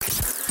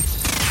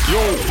Yo,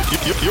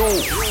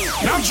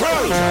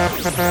 natural.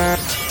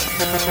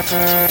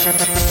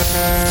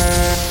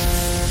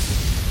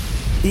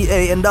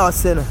 EA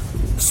endorsing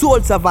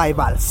Soul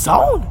Survival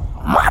Sound.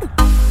 Man,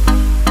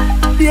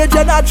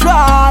 DJ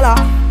natural.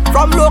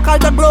 From local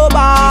to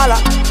global.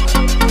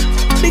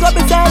 Big up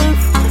yourself.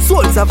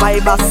 Soul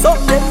Survivor,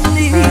 something them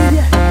need.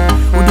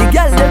 Who the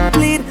girl them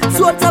plead.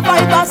 Soul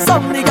Survivor,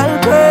 some the girl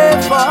pray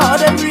for.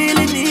 Them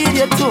really need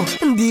you too.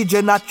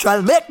 DJ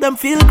Natural make them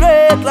feel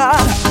great, lad.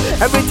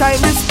 Every time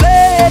this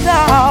play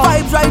now,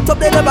 vibes right up,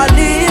 they never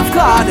leave.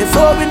 Cause they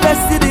so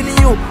invested in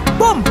you.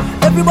 Boom,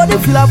 everybody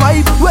feel a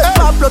vibe. When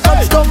Pablo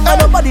touch down and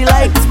nobody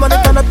like this. Man,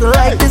 they cannot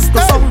like this, the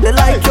song they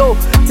like yo.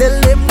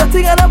 Tell them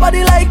nothing and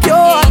nobody like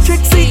yo.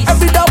 Trixie,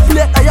 every down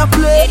play and you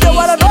play. They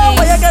wanna know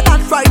where you get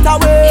that right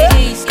away.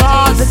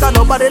 Cause they can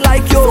nobody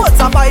like you. Soul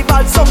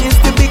Survival song is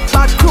the big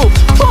bad crew.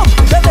 Boom,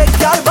 they make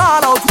y'all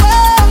ball out.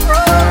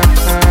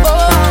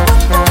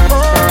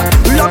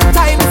 Long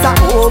time is a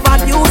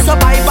overdue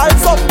survival.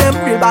 Some them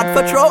real bad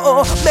for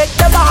throw. Make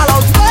them all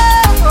out.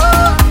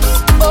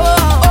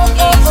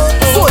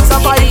 Soul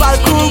Survival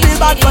crew real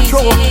bad for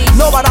throw.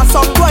 Nobody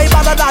some boy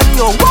better than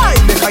you. Why?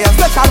 Because you're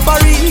special for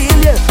real,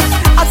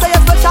 yeah. I say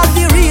you're special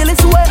the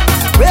realest way.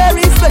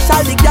 Very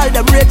special, the girl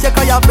them rate you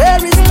cause you're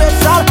very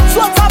special.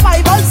 Soul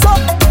Survival so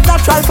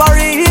natural for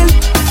real.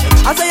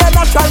 I say you're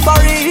natural for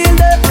real,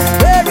 yeah.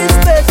 Very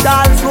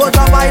special. Soul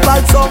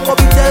Survival song what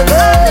we tell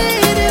them.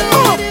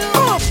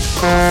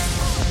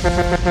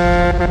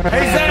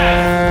 Hey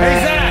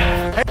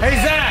Zach! Hey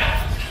Zach!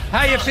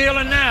 How you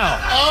feeling now?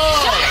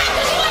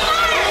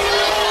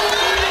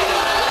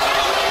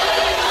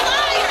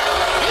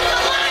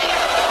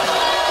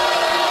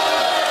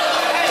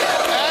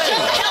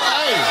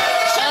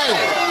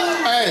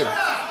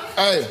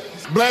 Hey,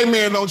 black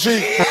man don't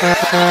cheat.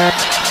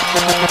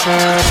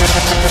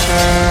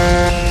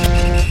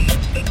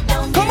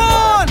 Come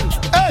on!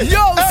 Hey,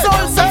 yo,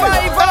 Soul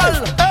Survival!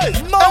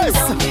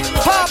 Mouse,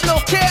 Pablo,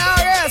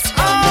 KRS.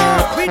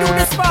 We do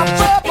this for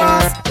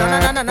purpose. Na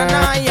na na na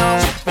na yo.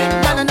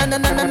 Na na na na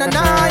na na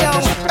na yo.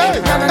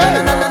 Na na na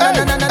na na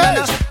na na na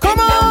na. Come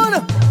on!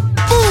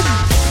 Boom!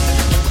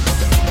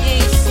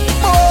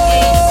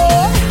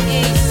 Oh!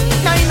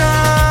 Nine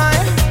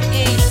nine.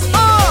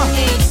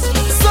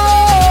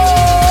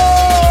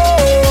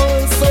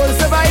 Soul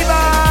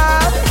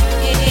Survival.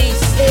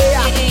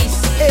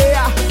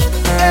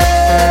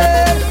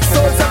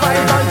 Soul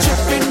Survival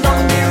tripping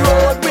down the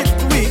road with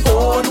we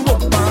own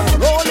woman,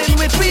 rolling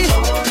with we,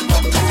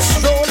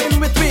 strolling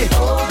with we.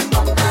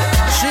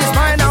 She's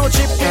mine now,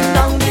 tripping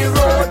down the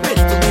road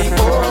with we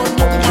own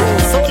woman.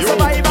 Soul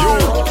Survival.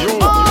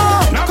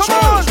 Come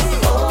on,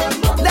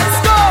 let's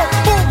go.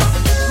 Boom.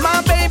 My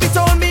baby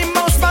told me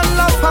most man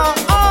love her.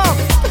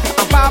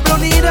 And Pablo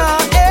need her,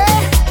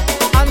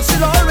 and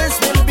she'll always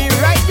will be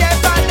right there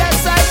by their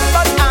side.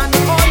 But I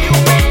know you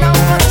will now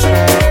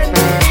train.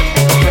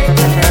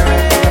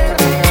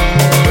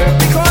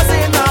 Because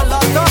in a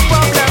lot of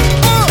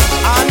problems,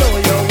 I know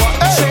you're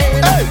watching,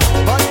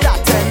 but that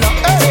ain't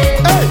nothing.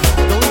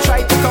 Don't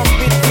try to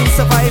compete in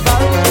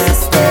survival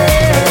system.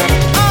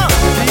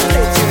 The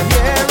place you're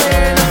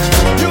hearing,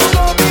 you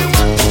gon' be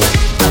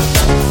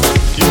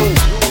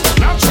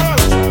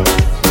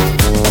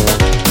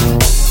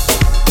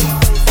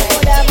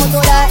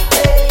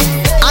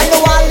I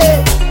know I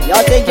live. You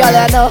think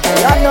y'all know?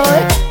 Y'all know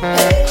it.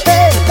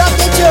 Hey, talk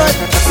the truth.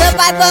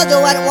 Survivors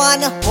don't want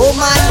one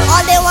woman.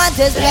 All they want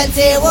is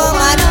plenty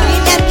woman.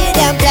 Give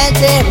them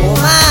plenty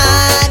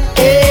woman.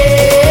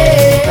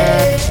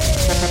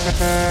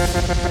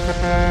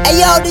 Hey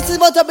yo, this is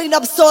about to bring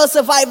up Soul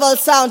Survival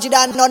sound. You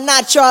don't know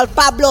natural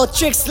Pablo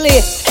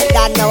Trixley.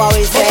 Don't know how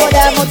we say.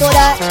 I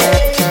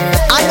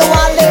know I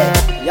live.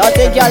 You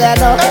think y'all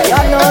know?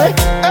 Y'all know it.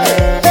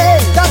 Hey,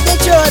 talk the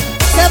truth.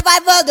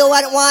 Survivors don't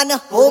want one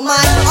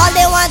woman. All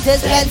they want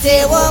is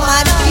plenty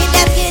woman.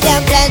 Give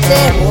them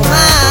plenty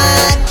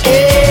woman.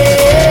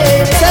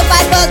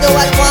 Survivors don't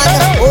want one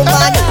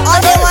woman.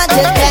 All they want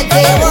is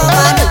plenty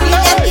woman.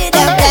 Give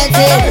them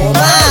plenty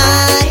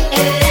woman.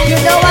 You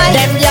know why?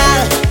 Them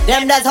y'all,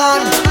 them that's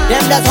on,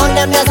 them that's on,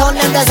 them that's on,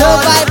 them that's on.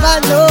 Survivor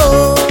no.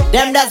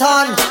 Them that's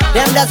on,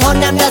 them that's on,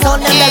 them that's on,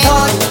 them that's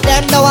on.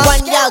 Them the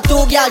one y'all,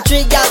 two y'all,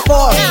 three y'all,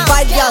 four,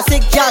 five y'all,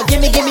 six y'all. Give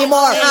me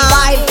more.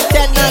 5,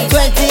 10 and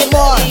 20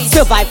 more.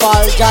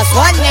 Survival just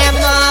one them.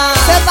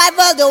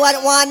 Survival don't want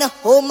one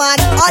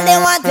woman. All they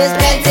want is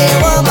plenty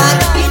woman.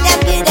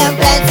 Give them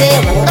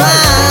plenty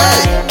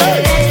woman.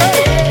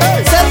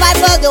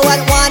 Survival don't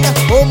want one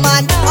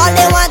woman. All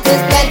they want is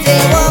plenty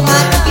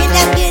woman. Give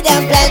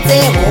them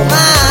plenty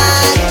woman.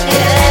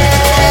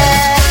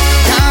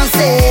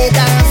 Dansez,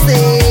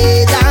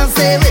 dansez,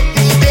 dansez with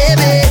me,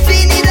 baby.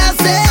 Fini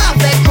danser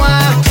avec moi.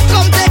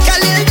 Comme t'es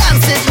calé,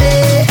 dansez with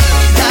me.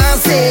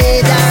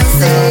 Dansez,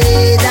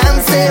 dansez,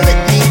 dansez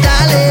with me,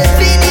 darling.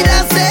 Fini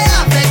danser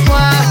avec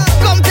moi.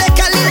 Comme t'es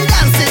calé,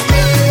 dansez with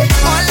me.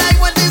 All I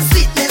want is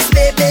sweetness,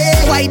 baby.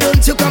 Why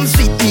don't you come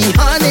sweet me,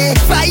 honey?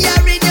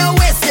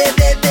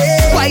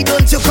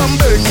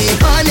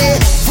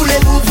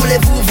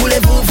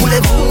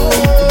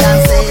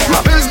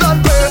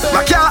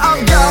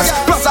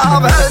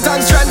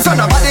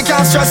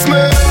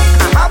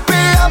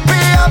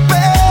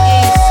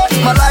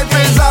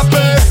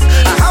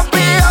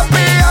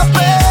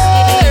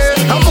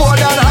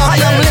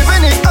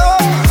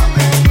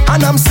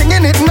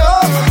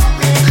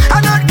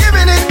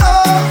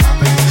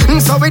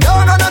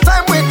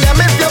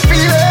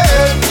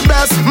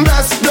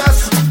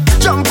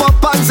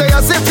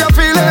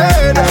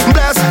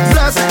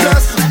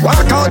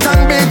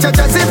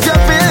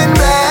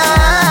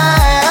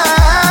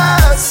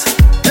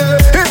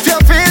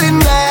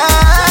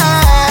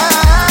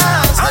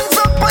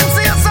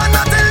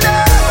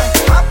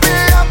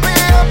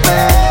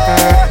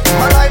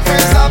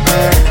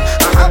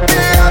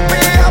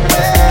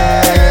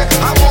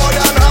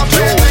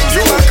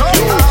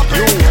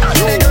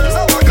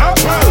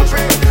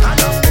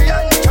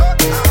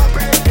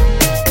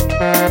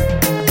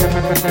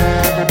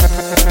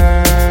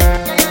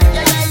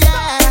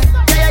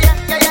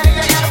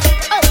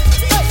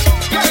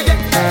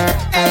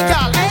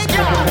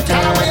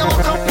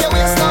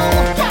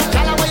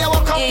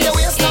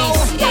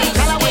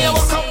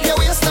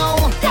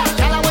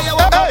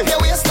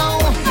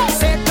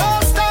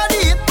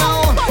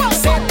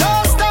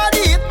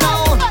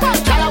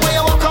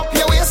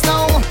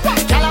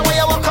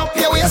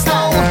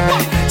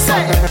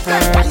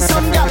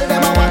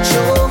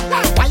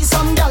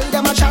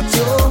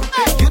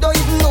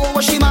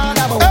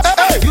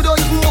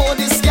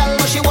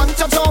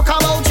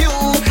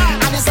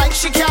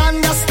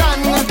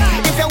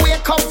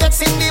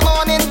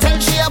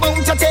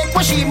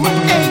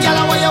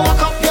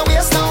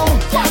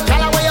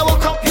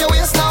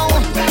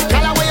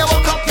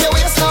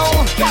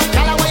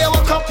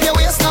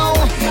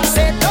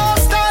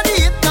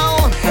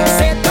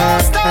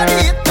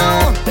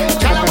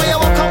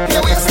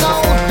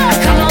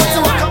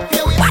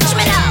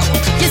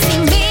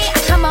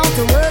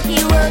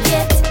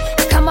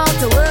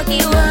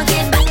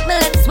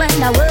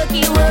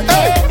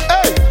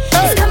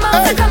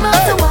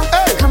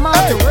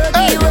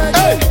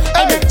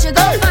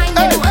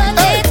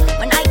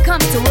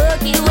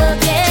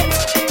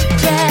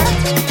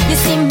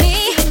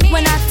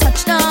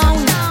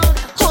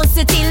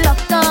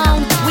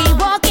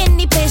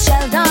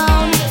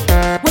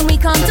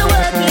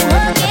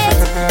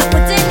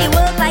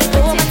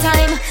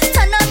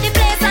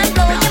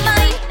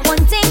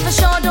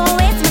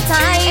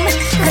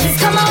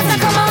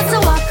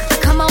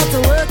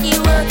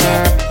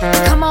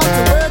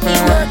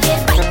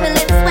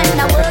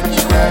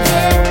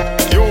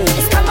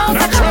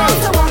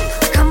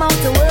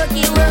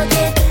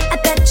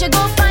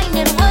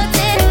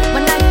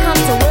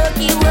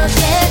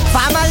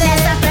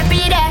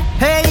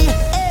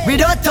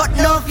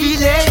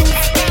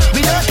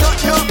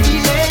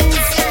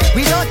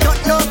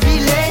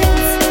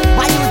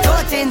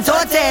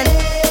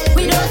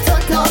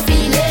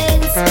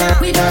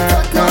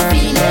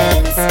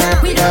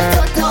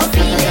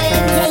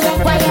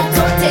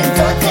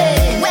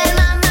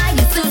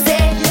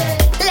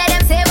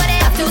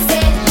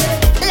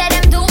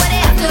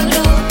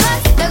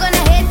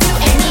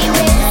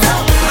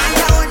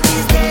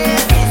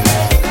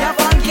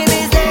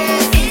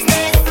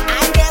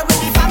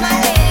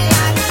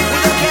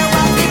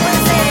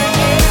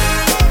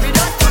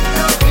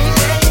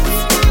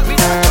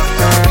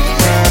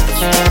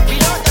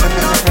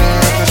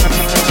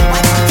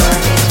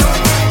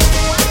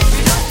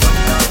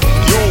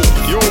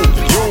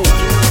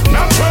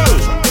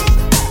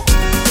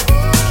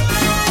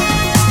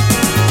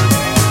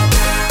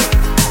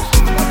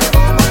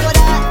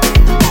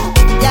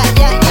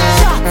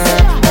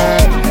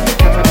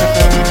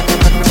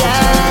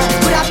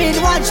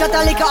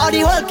 all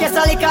the whole case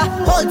of liquor.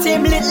 Whole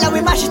team lit, like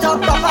we mash it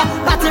up proper.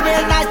 Party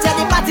real nice, yeah,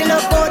 the party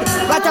look good.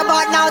 Right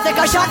about now, take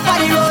a shot for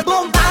the road.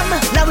 Boom, bam,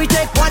 now we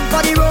take one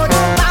for the road.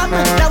 Boom, bam,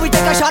 now we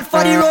take a shot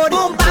for the road.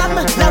 Boom, bam,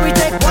 now we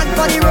take one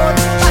for the road.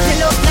 Party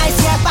look nice,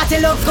 yeah,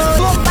 party look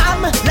good. Boom,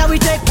 bam, now we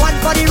take one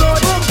for the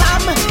road. Boom,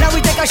 bam, now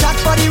we take a shot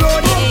for the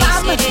road. Boom,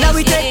 bam, now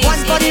we take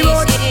one for the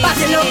road.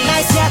 Party look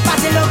nice, yeah,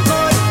 party look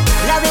good.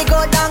 Now we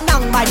go down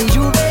by the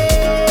Juve.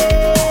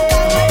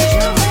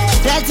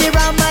 Plenty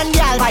rum and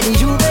gal by the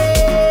Juve.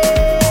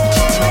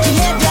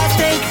 Behavior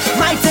stink,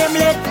 my team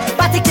lit.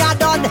 Party car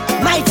done,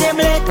 my team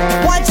lit.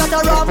 One shot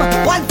of rum,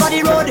 one for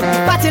the road.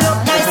 Party look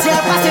nice, yeah,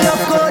 party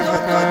look good.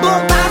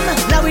 Boom bam,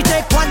 now we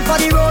take one for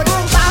the road.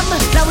 Boom bam,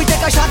 now we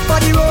take a shot for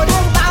the road.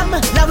 Boom bam,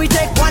 now we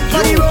take one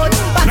for the road.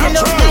 Party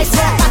look nice,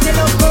 yeah, party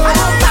look good.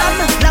 Boom bam,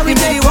 now we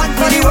take one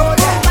for the road.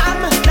 Boom bam,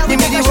 now we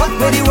take one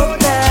for the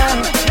road.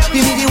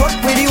 Give me the work,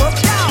 with the work.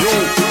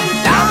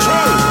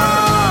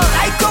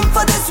 I come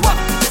for this work.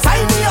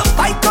 Sign me up.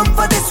 I come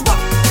for this work.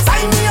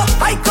 Sign me up.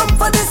 I come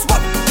for this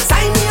work.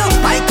 Sign me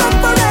up. I come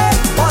for it.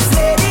 Boss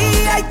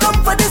lady, I come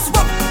for this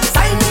work.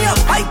 Sign me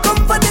up. I come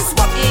for this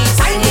work.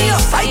 Sign me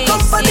up. I come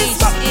for this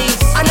work.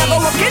 I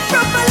never work it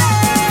properly.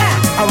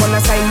 I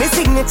wanna sign my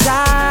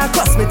signature,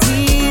 cross my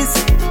T's,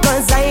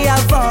 cause I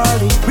have all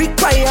the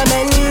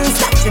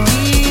requirements that you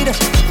need.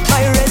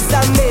 My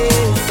resume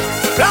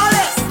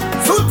flawless,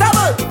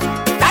 suitable,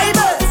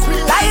 diverse,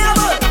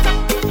 reliable.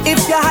 If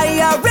you're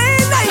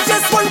hiring, I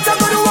just want to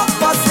go to work.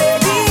 Boss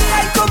lady,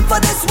 I come for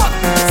this work.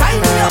 Sign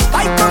me up,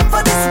 I come for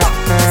this work.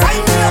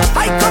 Sign me up,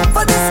 I come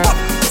for this work.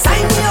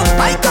 Sign me up,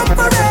 I come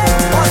for it.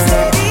 Boss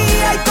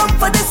lady, I come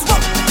for this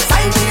work.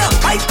 Sign me up,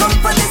 I come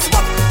for this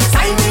work.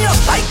 Sign me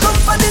up, I come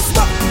for this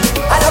work.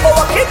 I never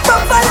work it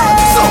properly.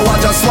 So I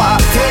just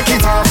want take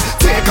it off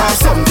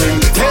something,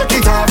 take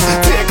it off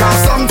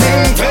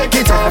something, take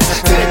it off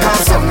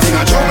something,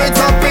 I throw it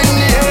up in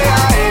the air.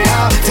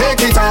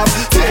 Take it off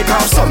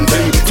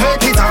something,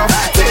 take it off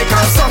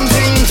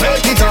something,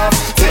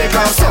 take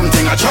off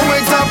something, I throw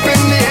it up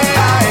in the air.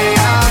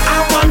 I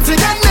want to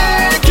get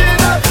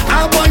naked,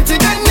 I want to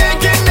get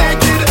naked,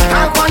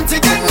 I want to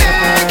get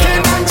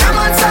naked and jam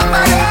on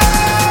somebody.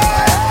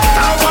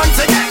 I want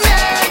to get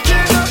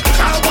naked,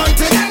 I want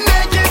to get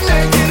naked,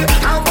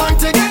 I want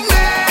to get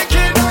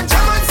naked and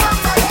jam on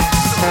somebody.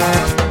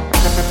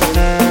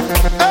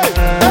 Hey,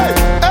 hey,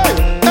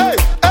 hey, hey,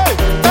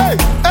 hey,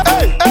 hey,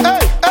 hey,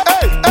 hey,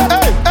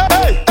 hey,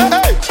 hey,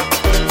 hey.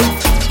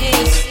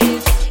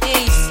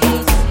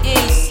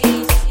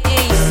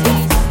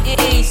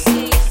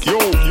 Yo,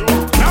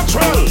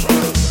 natural.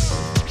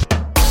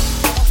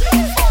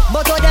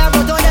 Moto there.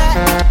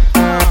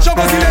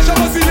 Shabazile.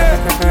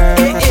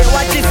 Hey,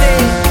 what you say?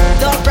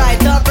 Top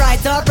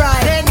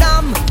right. Hey,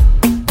 numb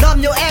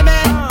you aimé,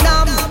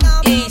 numb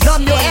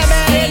you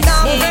aimé,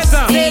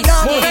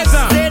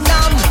 say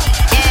numb.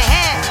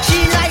 She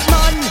like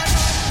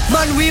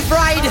man we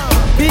ride,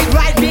 big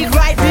ride this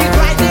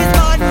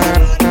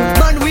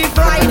man we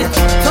ride,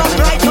 top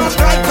right.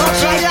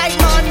 She like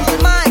man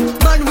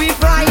we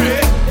ride,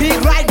 big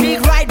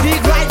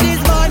ride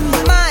this man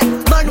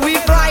we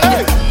ride,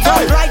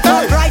 top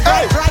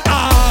right.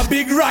 Ah,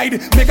 big ride.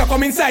 Make her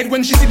come inside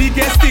when she see the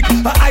gas stick.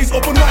 Her eyes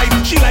open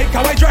wide. She like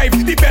how I drive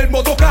the bell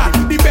motorcar.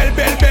 The bell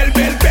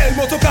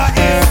motorcar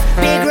is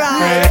Big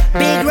ride.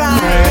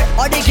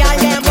 All the girl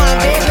them want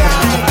big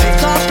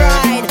ride.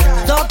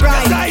 Top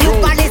ride. You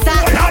on the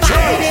side.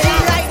 She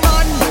like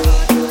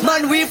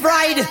man we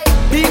ride.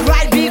 Big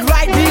ride this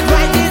man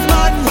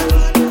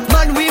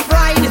we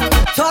ride.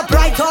 Top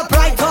right.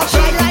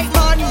 She like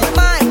man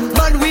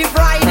we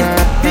ride.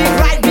 Big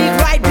ride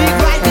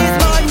this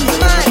man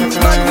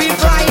we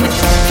ride.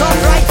 Top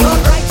right.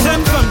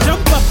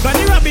 jump up,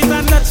 bunny rabbit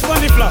and touch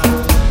bunny floor.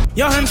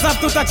 Your hands have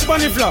to touch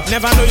bunny floor.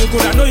 Never know you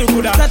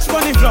coulda touch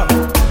bunny floor.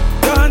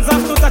 Your hands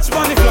have to touch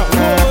bunny floor.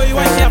 Oh,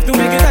 why she have to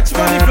make it touch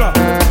bunny floor?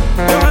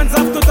 Your hands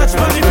have to touch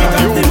bunny floor.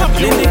 Them up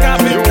in the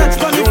carpet, touch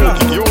bunny floor.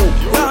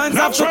 Your hands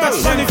have to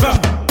touch bunny floor.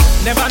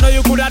 Never know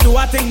you coulda do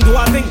a thing.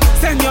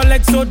 Send your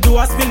legs so do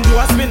a spin.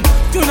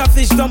 Tuna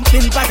fish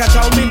dumpling, pack a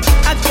chow mein.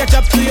 Add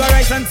ketchup to your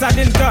rice and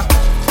sardine car.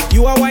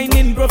 You are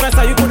whining,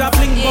 professor, you coulda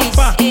fling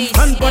bumper.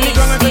 Hand on the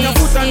ground and turn your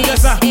foot and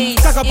dresser.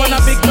 Stack up on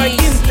a big bike,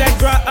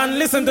 Integra, and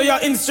listen to your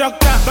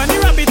instructor. Bunny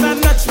rabbit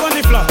and touch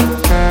bunny floor.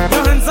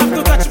 Your hands have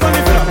to touch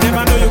bunny floor.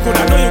 Never know you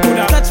coulda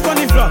touch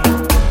bunny floor.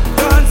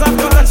 Your hands have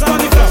to touch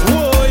bunny floor.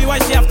 Whoa, why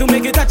she have to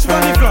make it touch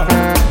bunny floor?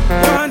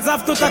 Your hands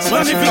have to touch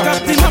bunny floor. Pick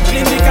up the map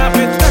in the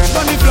carpet, touch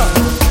bunny floor.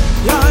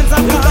 Your hands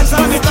have to touch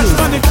bunny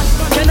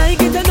floor. Can I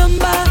get a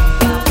number?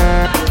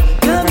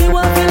 Tell me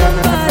what feel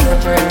number.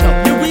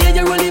 You wear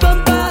your rolly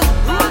bumper.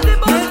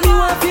 Make me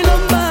want feel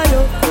number.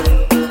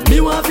 Me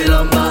want feel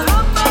number.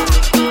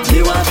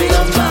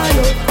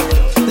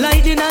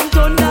 Lightning and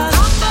thunder.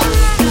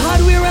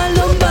 Hardware and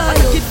lumber.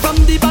 Take it from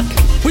the back.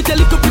 With a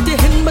little pretty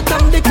hen but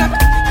on the cock.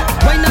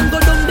 Wine and go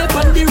down there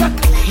on the rock.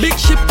 Big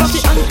ship of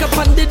the anchor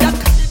on the dock.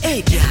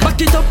 Hey,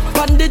 back it up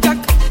on the jack.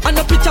 And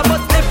a picture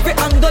but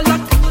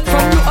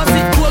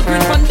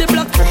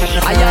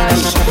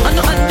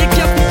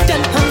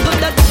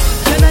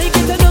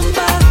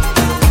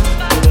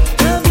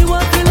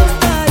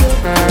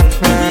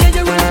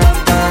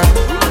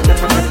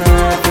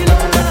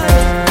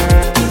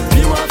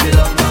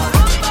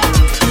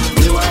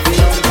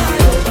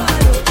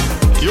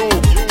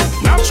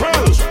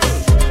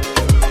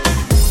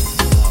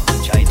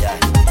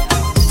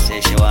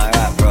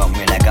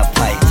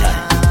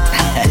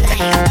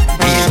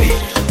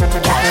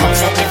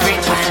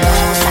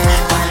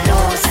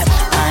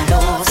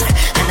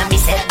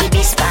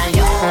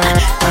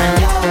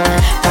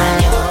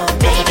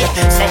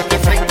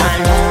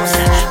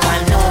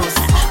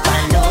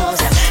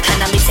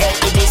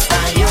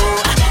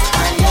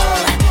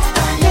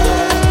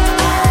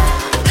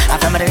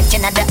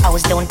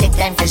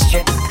time for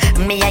strip.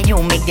 Me and you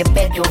make the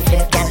bedroom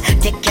flip, girl.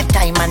 Take your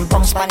time and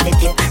bounce on the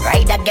tip.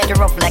 Ride that get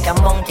rough like a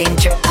mountain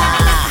trip.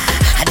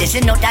 This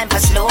is no time for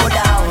slow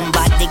down.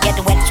 Body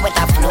get wet, sweat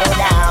a flow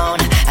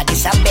down.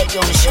 This a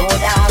bedroom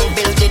showdown.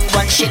 Building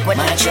one shit when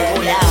I show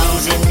down.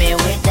 Teasing me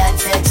with that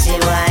sexy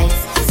wine.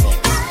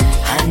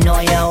 I know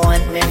you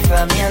want me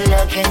from your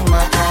look in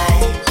my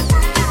eyes.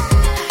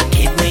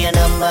 Give me your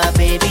number,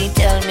 baby,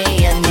 tell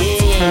me your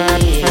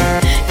name.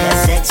 Your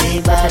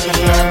sexy body,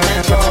 I'm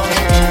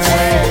going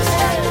insane.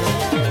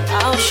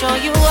 I'll show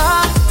you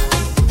up,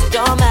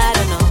 don't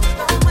matter, no.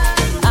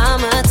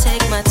 I'ma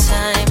take my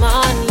time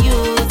on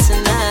you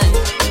tonight.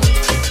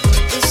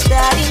 Is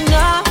that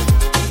enough?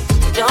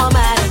 Don't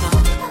matter, no.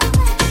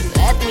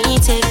 Let me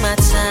take my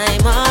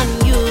time on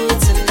you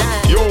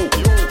tonight.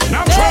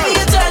 Baby,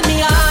 you turn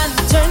me on,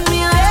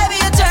 baby,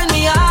 you turn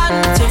me on.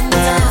 Turn me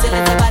on till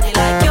everybody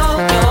like yo,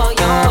 yo,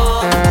 yo.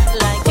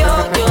 Like yo,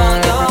 yo,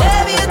 yo.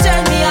 Baby, you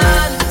turn me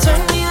on,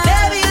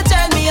 baby, you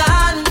turn me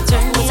on.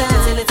 Turn me on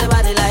till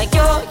everybody like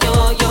yo, yo,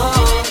 yo.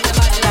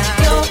 Like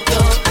yo,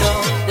 yo, yo.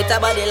 With a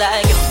body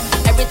like yo.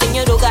 Everything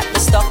you do got me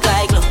stuck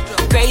like glue.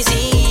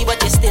 Crazy,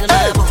 but you still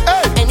my boo.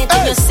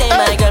 Anything you say,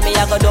 my girl, me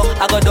I go do.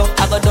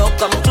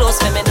 Come close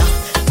for me now.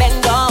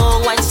 Bend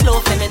down, wine slow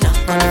for me now.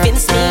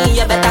 Convince me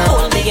you better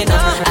hold me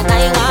enough. And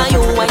I want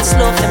you wine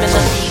slow for me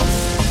now.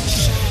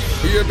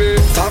 Baby,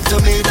 talk to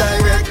me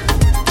direct.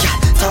 Yeah,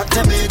 talk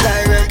to me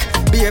direct.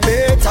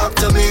 Baby, talk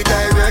to me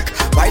direct.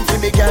 Wine for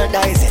me, girl,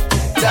 nice it.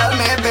 Tell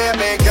me,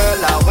 baby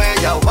girl, where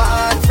you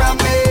want from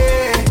me.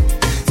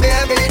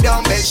 Baby,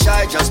 don't be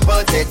shy, just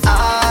put it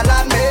all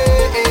on me.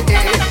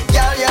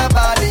 Girl, your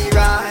body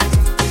right,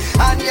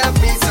 and your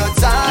feet so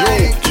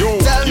tight.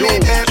 Tell me,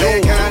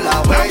 baby girl,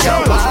 where you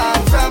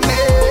want from me.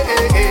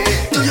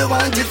 Do you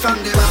want it from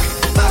the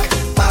back?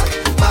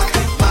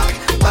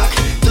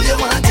 Do you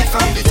want it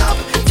from the top?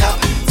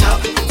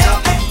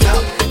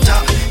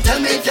 Tell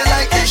me if you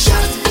like it.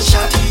 Shot.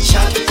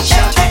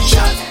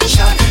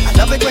 I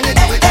love it when you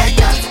do it like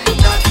that.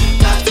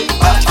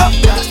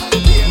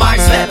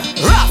 Marcel,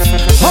 rough.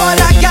 Hold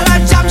a girl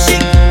and jam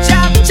shit.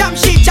 Jam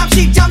shit.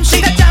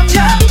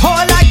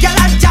 Hold a girl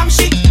and jam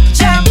shit.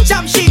 Jam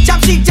shit.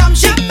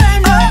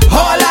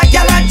 Hold a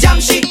girl and jam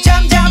shit.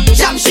 Jam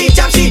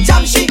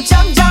shit.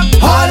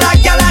 Hold a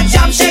girl and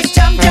jam shit.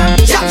 Jam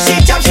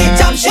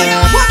shit.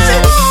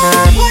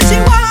 What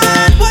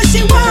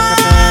she want?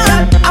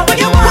 I want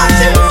you want. What she want? I want you want.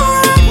 I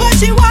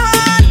want you want.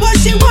 What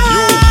she want?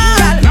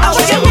 I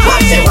want you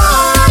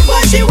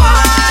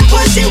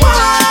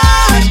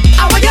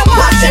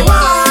want.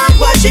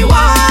 What she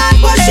want?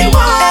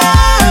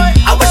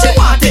 I want you want it. Walk. I want you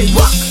need it.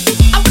 Walk.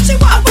 I want you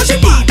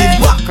want this.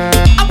 Walk.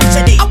 I want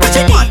you need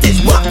this.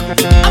 Walk.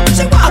 I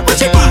want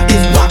you want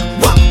this. Walk.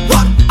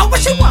 I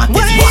want you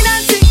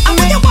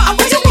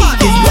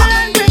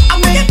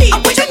need this.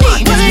 Walk.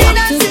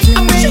 I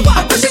want you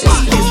need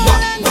this.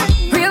 Walk.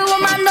 Real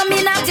woman don't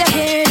mean that you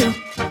hear you.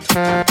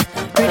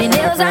 Pretty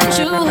nails and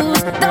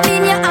shoes don't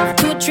mean you have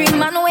 2, 3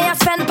 man where you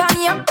spend pan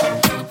you.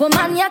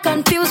 Woman you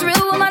confused,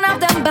 real woman have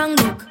them bang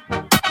book.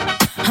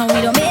 And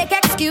we don't make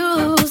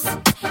excuse.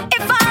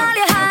 If all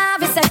you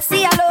have is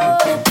sexy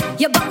alone,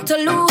 you're bound to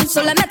lose.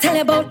 So let me tell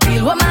you about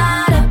real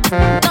woman.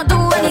 Don't do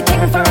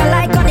anything for a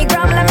like on the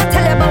gram. Let me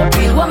tell you about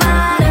real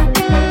woman.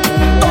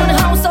 Own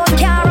house, own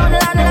car, own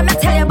land. Let me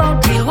tell you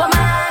about real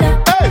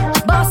woman.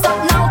 Boss up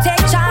now,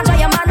 take charge of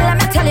your man. Let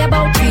me tell you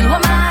about real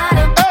woman.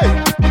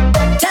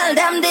 Tell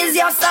them this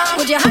your song.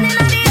 Put your hand in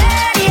the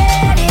air,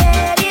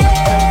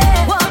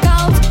 yeah. Walk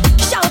out,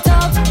 shout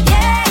out,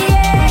 yeah.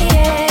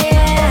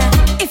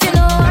 If you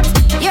know what,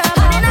 your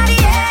hand in the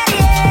air,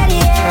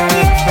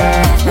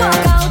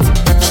 Walk out,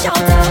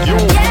 shout out, yeah.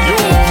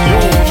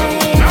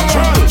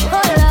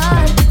 Hold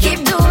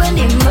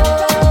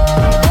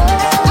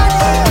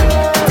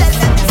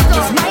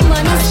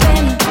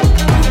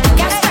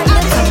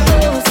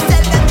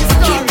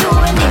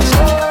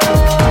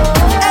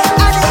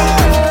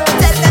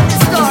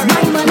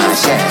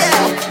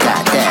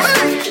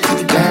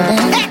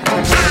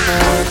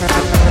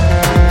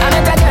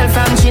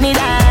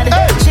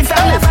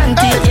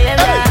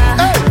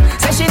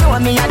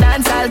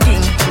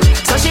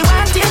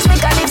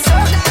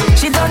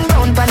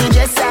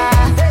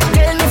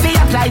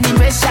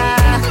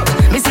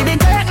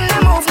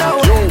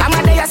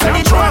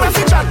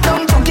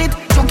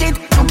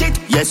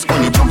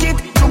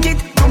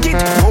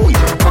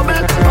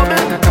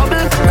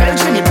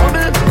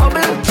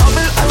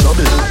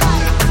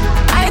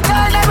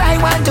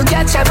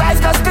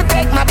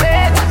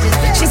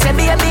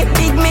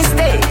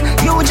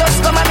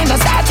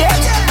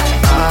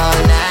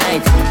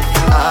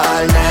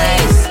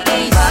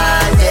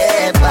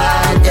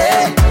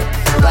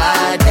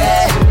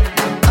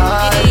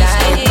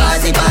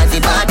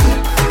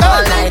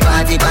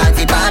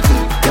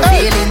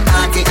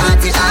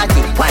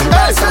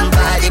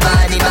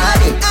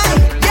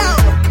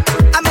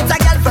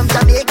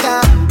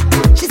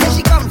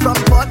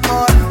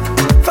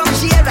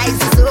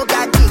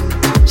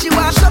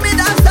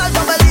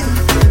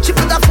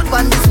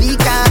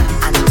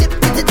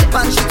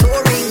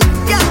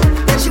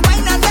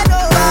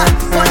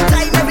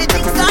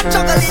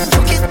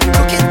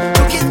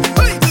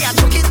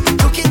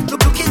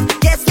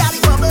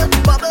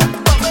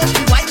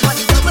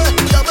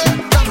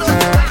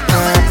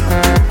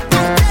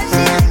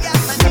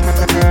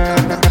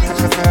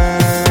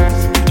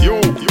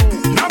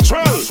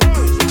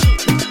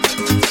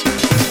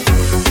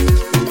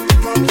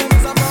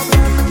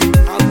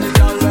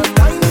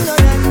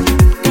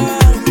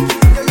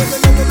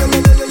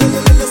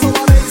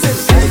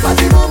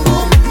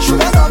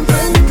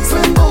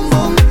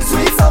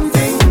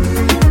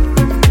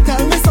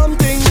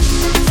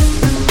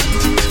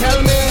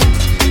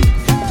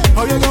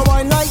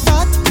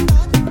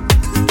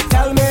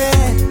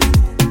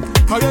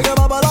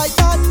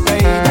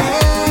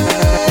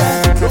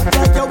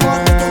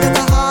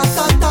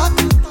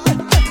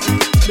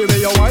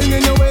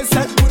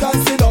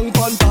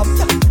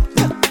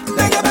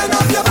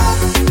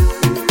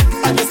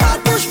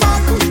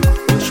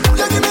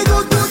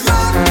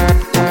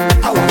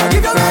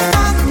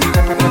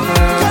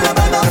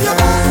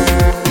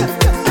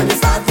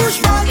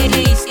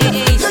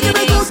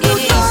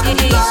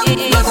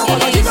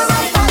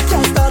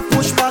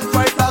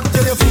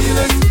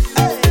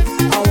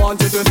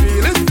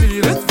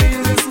feel it?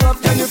 Feel this love,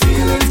 can you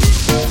feel it?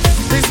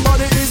 This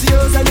body is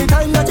yours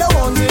anytime that you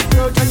want it,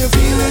 girl, can you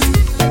feel it?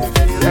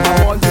 I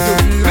want you to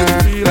feel it,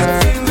 feel it,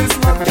 feel this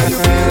love, can you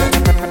feel it?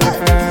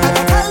 And I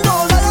tell no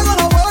lie, I'm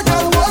gonna work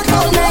and work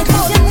and work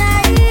and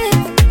Tonight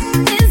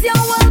is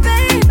your world,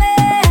 baby.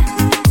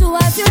 Do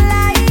what you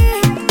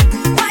like.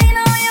 Why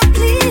now you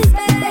please,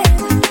 baby?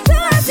 Do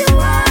what you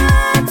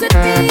want with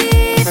me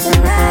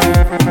tonight.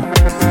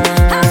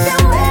 Have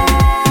your way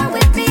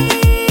with me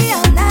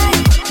all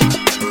night.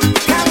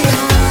 Carry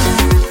on, baby.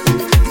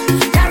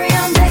 Carry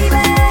on,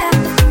 baby.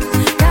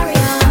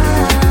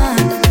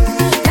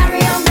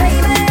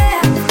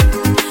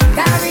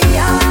 Carry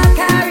on,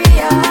 carry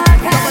on,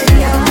 carry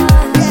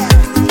on.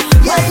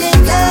 Wind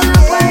it up,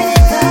 wind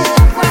it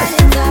up, wind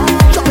it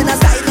up. Jumping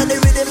aside on the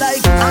rhythm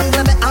like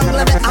angle me,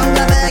 angle me,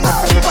 angle me.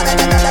 What a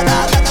angle me,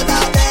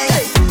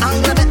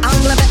 angle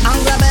me,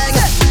 angle me.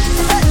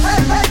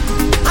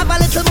 Have a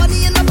little money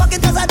in my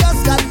pocket 'cause I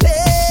just got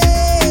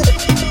paid.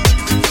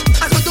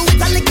 I could do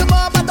it a little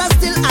more, but I'm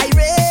still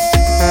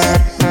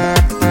irate.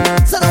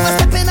 So now I'm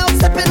stepping out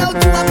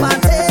to a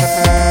party.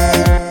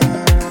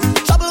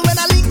 Trouble when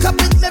I link up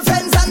with my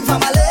friends and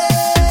family.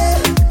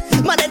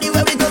 Man,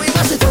 anywhere we go, we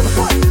mash it up.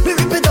 We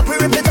rip it up, we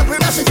rip it up, we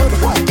mash it up.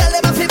 Girl,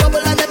 them a fi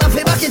bubble and them a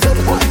fi back it up.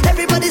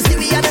 Everybody see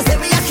we and they say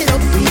we act it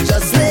up. We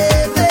just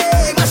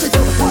living, mash it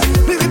up.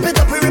 We rip it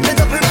up, we rip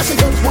it up, we mash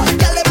it up.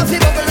 Girl, them a fi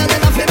bubble and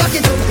them a fi back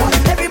it up.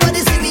 Everybody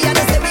see we and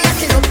they say we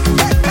act it up.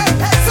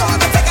 So I'm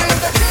gonna take a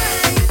little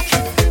drink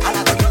and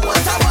I'm gonna do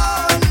what I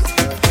want.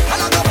 And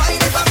I'm gonna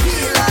wine if I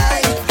feel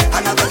like.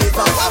 And I'm gonna live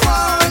how I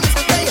want.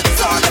 Hey,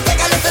 so I'm gonna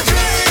take a little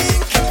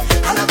drink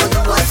and I'm gonna do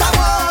what I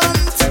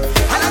want.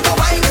 And I'm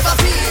gonna wine if I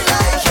feel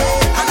like.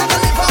 And I'm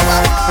gonna live how I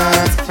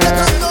want. Let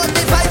us know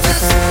the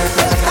vices.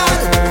 Work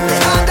hard, the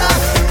harder.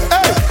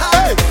 Work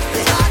hard,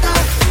 the harder.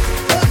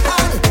 Work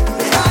hard,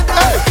 the harder. Work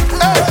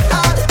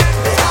hard,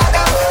 the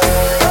harder.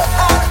 Work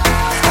hard,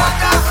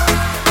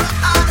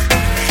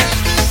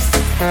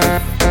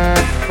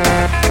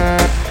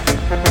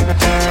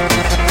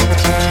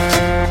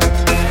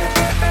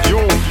 Yo,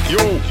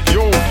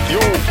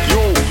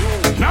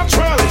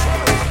 natural.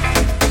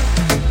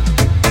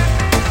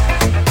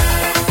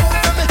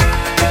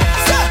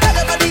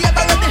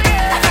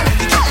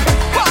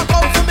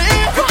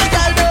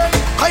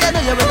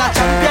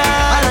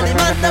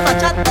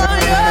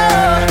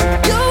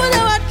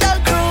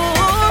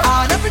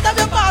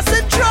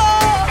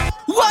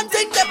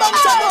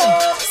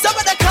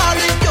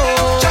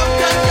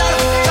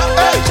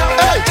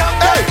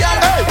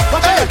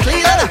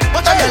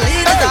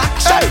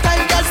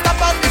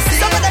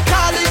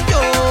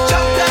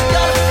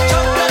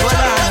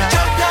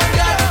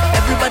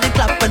 Everybody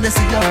clap when they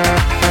see you.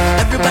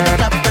 Everybody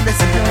clap when they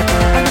see you.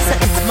 And I say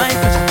it's my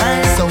pleasure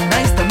time. So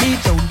nice to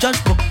meet you.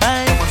 Judge book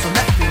time. So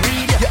let me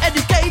read you. You're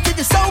educated,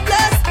 you're so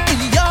blessed. In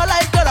your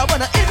life, girl, I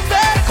wanna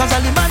invest. 'Cause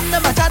all the man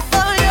never chat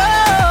for you.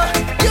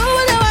 You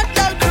and your hot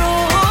girl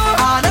crew.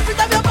 And every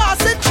time you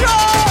pass it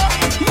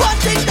through, one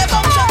thing they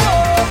bounce you.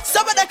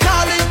 Somebody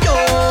calling you.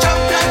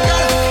 Champion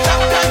girl,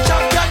 champion,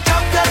 champion,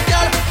 champion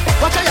girl.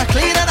 Watch how you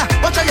cleaning,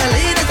 watch how you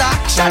leading.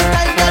 Action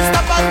time, girl,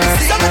 stop on the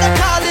scene. Somebody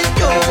calling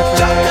you.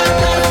 Champion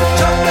girl,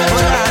 champion,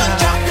 champion,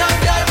 champion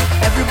girl.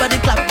 Everybody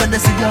clap when they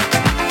see you.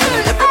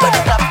 Everybody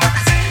clap when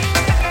they see you.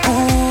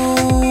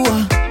 Ooh,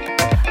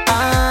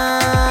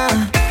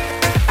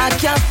 I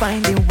can't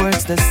find the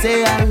words to say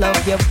I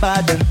love your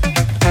body.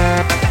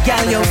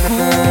 Girl, your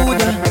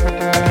food.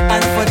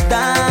 And for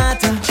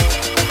that,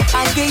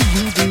 I gave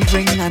you the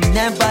ring and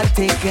never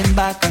taken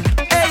back.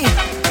 Hey,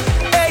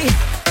 hey,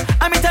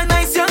 I met a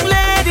nice young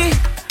lady,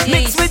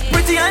 mixed with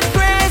pretty and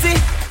crazy,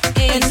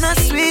 in a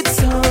sweet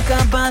soca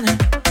banner.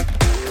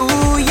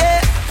 Ooh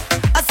yeah,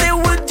 I say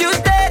would you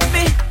date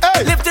me?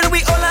 Live till we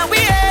all and we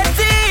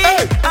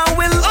 80. I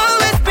will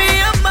always be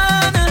a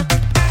man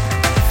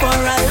for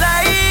a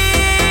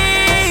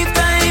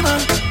lifetime.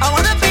 I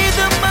wanna be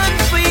the man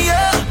for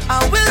you. I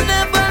will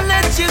never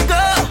let you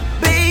go,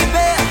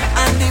 baby.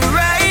 And the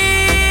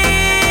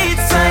right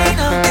sign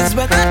is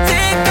when I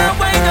take a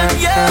wine on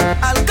you.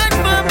 I'll go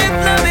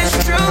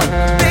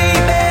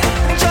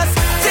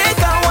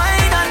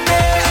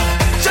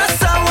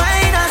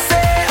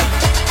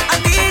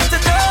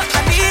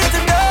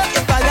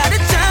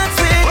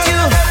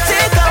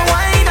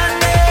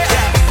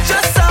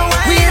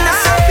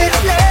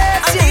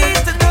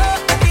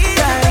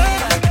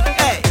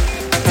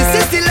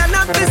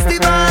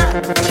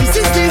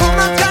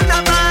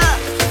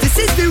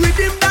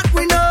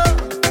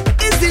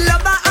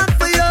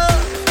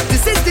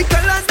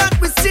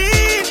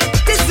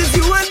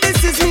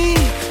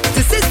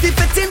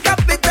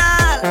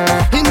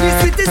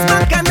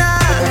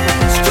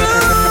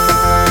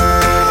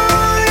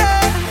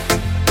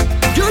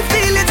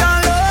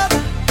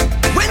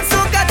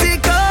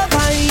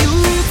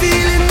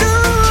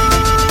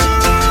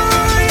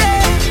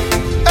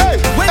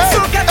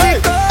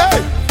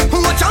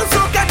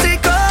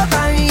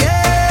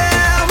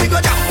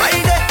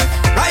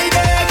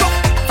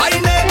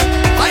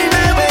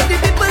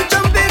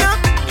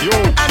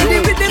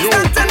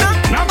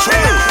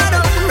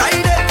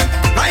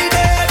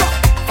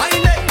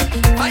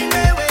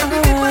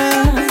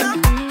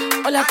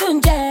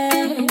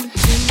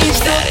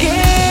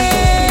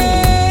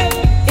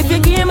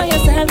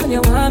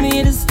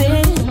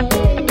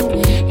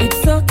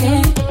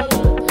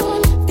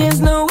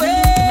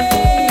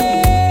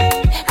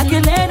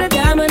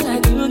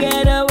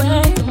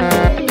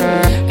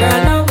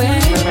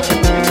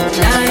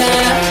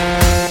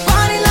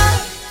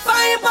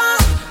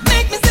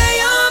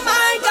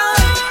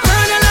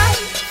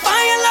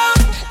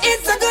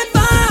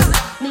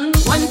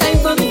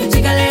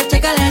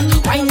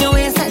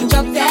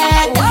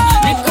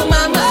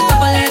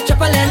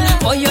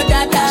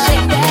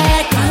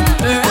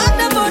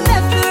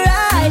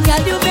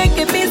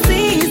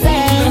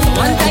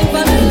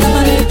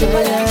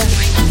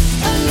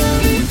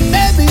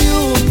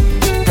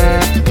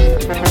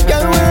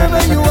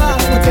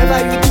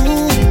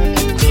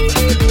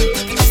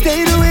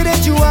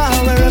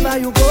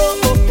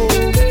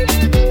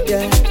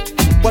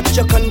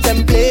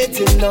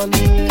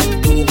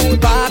don't hold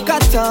back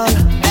at all.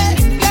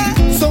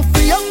 So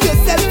free up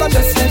yourself and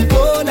just let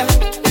go now.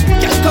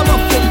 Girl, come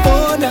up your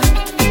phone now.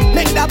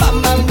 Make that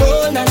bam bam go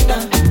na na.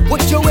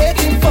 What you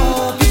waiting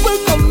for? People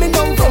coming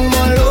down from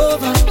all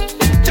over.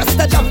 Just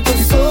a jump to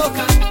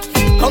soca.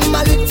 Come a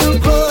little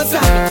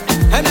closer,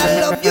 and I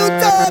love you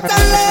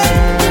totally.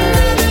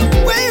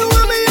 When you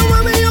want me,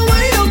 you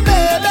wind up,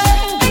 baby.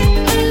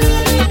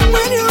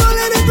 When you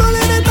rolling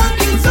it back,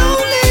 it's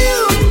only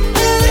you.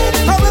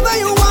 However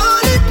you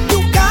want it, you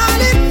got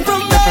it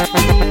from me.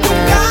 You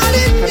got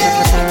it,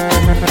 yeah.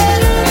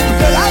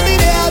 Girl, I'll be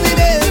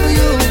there for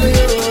you.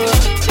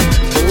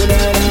 Oh, na,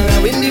 na, na.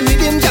 When the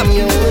rhythm jam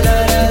you, oh, na,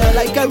 na, na,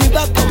 like a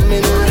river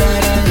coming, oh, na,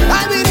 na, na.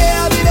 I'll be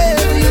there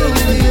for you.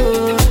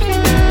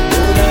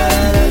 Oh, na,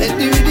 na, na. Let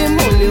the rhythm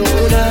hold you,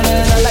 oh, na, na,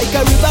 na, like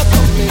a river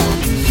coming.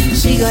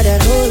 She got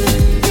that hold.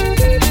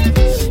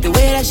 The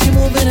way that she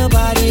moving her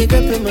body,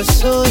 gripping my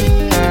soul.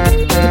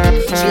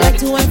 She like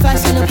to wine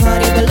fast in the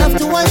party, but love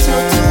to wine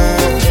slow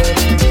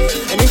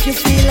too. And if you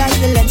feel like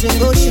you're letting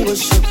go, she will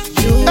show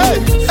you.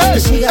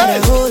 She got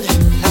that hold.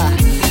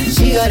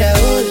 She got that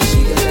hold.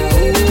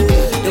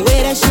 The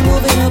way that she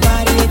moving her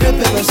body,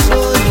 gripping my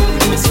soul.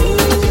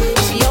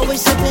 She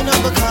always sipping on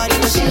Bacardi,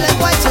 but she like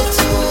white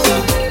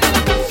too.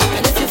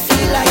 And if you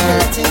feel like you're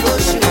letting go,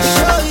 she will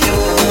show you.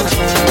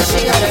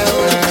 She got that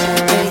hold.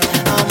 Hey,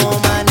 I'm on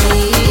my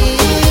knees.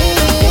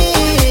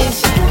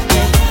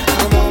 Hey,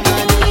 I'm on my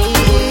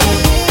knees,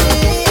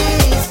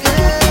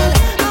 girl.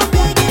 I'm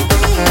begging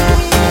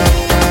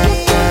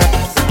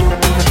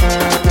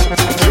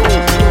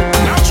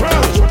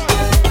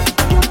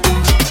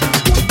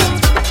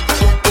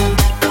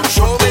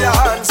Show me your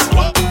hands.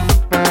 Show me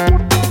your hands.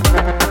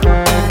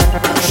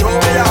 Show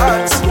me your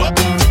hands.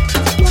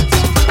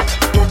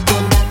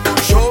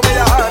 Show me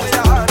your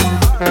hands.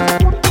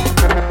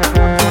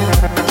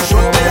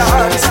 Show me your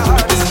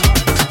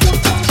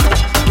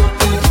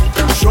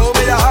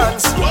hands.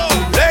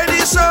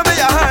 Ladies, show me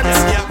your hands.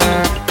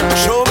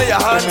 Show me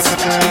your hands.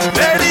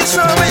 Ladies,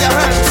 show me your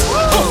hands.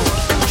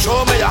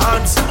 Show me your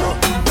hands.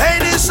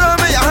 Ladies, show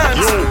me your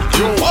hands.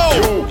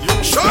 Whoa.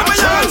 Show me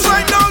your hands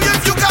right now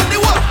if you got the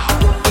what?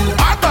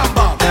 Bad bam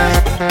bam.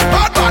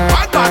 Bad bam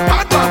bam.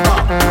 Bad bam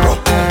bam.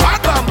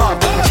 Bad bam bam.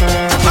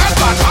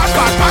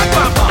 Bad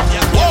bam bam.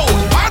 Whoa.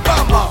 Bad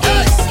bam bam.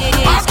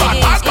 Bad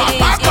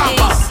bam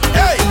bam.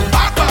 Hey.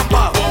 Bad bam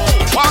bam.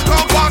 Walk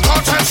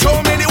out and show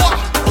me the what?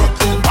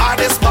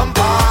 Baddest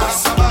bumpers.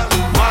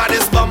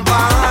 Baddest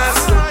bumpers.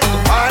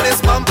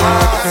 Baddest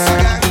bumpers.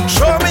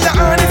 Show me your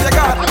hand if you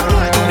got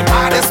the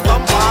baddest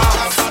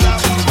bumpers.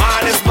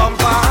 Baddest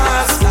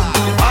bumpers.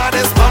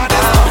 Baddest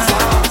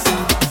bumpers.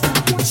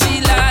 She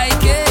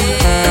like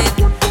it.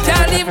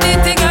 Can't leave the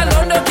thing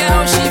alone, don't care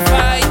how she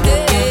fight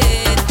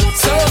it.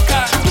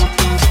 Soca,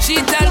 she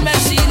tell me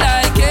she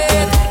like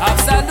it.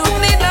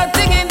 Absolutely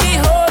nothing in the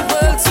whole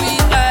world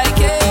sweet like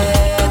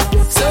it.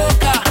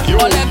 Soca,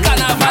 all them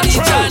carnival each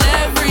and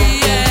every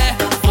year.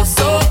 For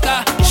soca,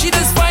 she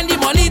just find the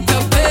money to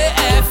pay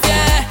F,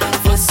 yeah.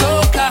 For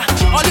soca,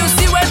 all you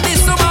see when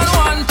this woman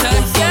want to,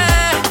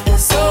 yeah.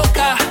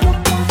 Soca,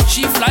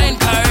 she flying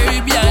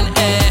Caribbean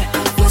air.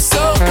 For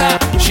soca,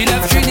 she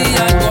left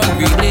Trinidad, gone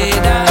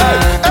Grenada,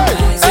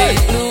 St.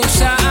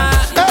 Lucia,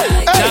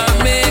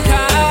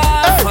 Jamaica.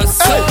 For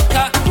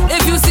soca,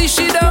 if you see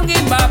she down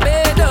in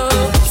Barbados,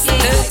 San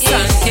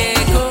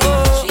Diego,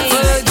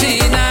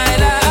 Virgin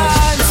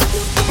Islands.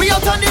 We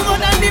out on the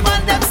road and the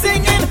band them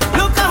singing.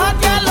 Look a hot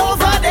girl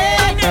over there.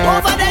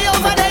 Over there,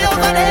 over there,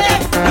 over there.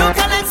 Look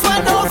a next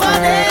one over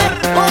there.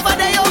 Over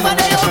there, over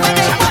there, over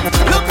there.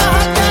 Look a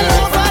hot girl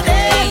over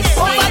there.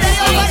 Over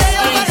there, over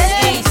there, over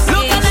there.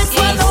 Look a next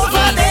one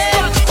over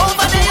there.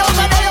 Over there,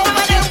 over there,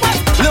 over there.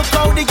 Look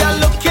how the girl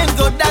looking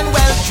good and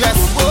well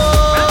dressed.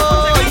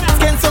 Whoa.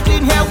 Skin so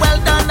clean, hair well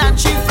done and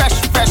she fresh,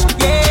 fresh.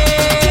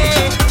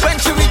 Yeah. When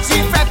she reach the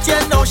fret, you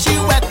know she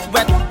wet,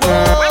 wet.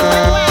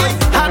 Whoa.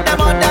 And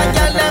them other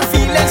girl them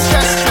feeling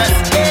stress, stress.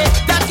 Yeah.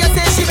 That girl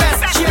say she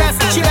best, she best,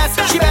 she best,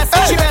 she best,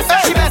 she best,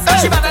 she best.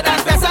 She better than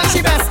best and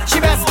she best, she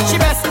best, she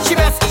best, she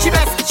best, she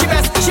best, she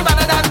best. She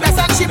better than best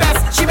and she best,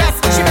 she best,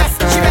 she best,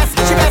 she best,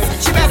 she best,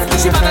 she best.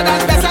 She better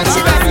than best and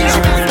she best, she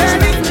best,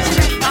 baby.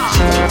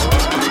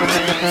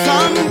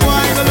 Some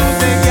boy go lose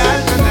their girl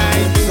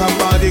tonight.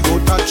 Somebody go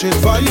touch it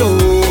for you.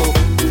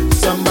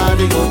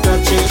 Somebody go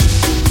touch it.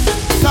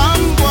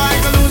 Some boy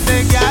go lose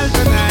their girl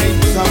tonight.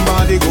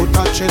 Somebody go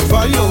touch it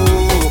for you.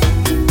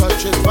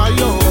 Touch it for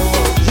you.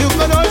 You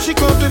can hold she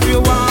comes if you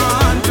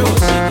want to.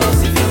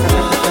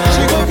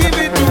 She go give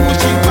it to who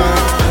she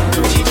want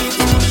to.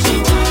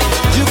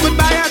 You could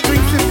buy her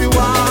drinks if you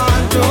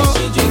want to.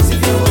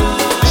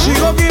 She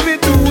go give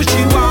it to who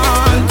she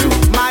want to.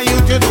 My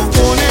youth, you don't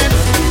own it.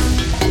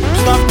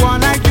 Stop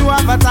one like you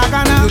have a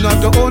tagana. You're not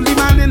the only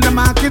man in the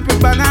market with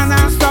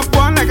banana. Stop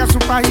one like a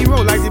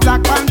superhero, like the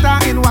Black Panther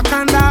in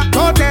Wakanda.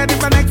 Go there if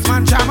the next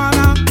man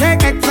shamana.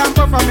 Take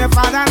example from your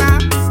father now.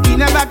 He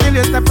never kill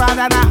your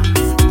stepfather now.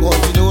 Cause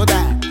you know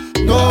that.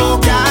 No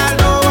girl,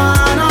 no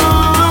one, no,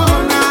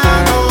 no, no,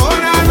 no,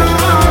 no, no,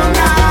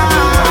 no,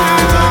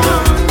 no,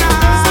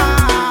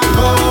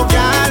 no,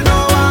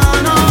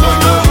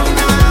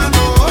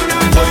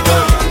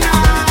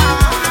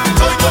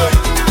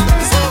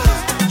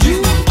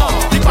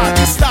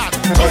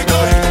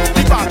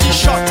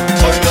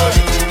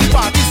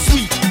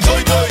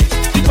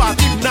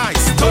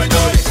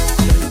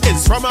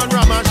 Rum and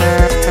Ramache,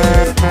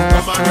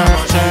 rum and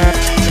Ramache.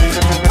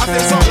 That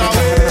is all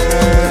away,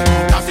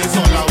 that is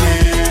all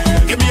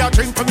away. Give me a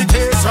drink for me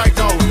taste right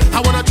now. I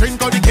wanna drink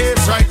on the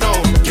case right now.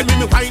 Give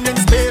me wine and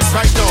space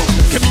right now.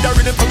 Give me the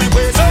rhythm for me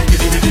waist.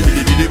 Biddy biddy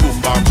biddy biddy boom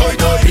bam, toy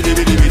toy. Biddy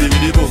biddy biddy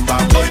biddy boom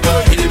bam, toy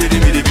toy. Biddy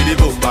biddy biddy biddy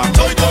boom bam,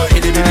 toy toy.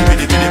 Biddy biddy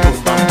biddy biddy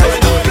boom bam, toy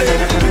toy.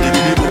 Biddy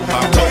biddy boom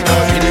bam, toy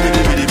toy. Biddy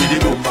biddy biddy biddy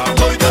boom bam,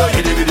 toy toy.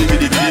 Biddy biddy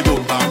biddy biddy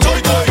boom bam,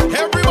 toy toy.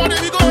 Everybody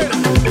we going.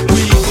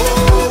 We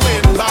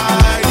going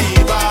by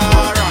the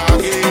bar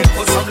again.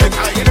 Put some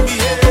liquor in me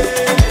head,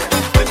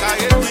 liquor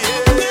in me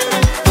head.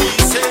 We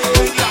say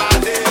la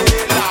de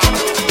la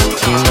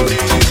la de.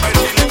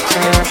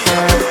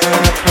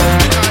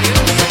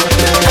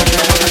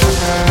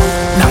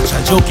 Not a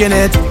joke in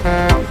it,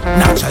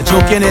 not a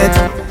joke in it,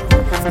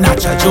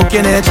 not a joke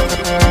in it,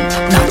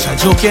 not a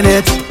joke in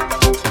it,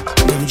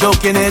 them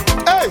joking it.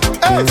 Hey,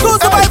 hey, So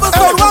survivors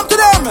don't want to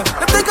them.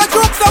 Them think a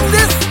joke from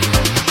this.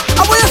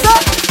 And what you say?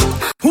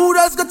 Who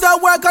does go to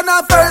work on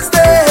a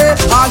Thursday?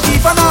 Or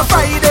keep on a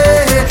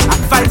Friday?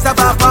 And vibes of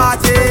a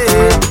party.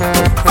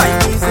 Find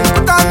reason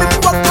put on me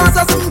work clothes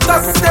or some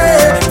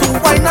Thursday. To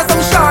wine or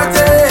some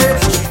shorty.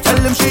 She tell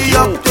him she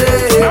up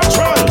there.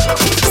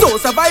 So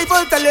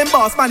survival tell him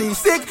boss man he's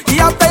sick. He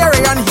have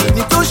diarrhea and he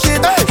need to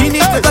shit. He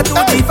need to go to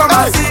the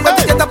pharmacy. But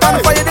to get up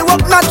and fire the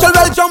work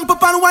natural. Jump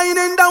up and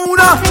whining down.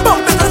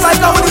 Bump it just like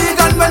a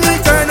hooligan when he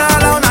turn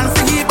around and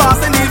see he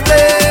boss in his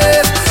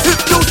place. If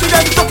you see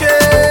them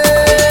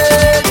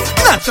joking,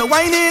 natural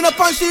whining up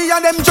and she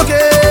and them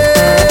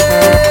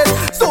joking.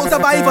 So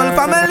survival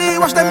family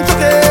watch them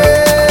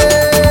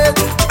joking.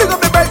 Big up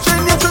the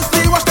brethren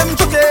interestingly watch them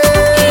joking.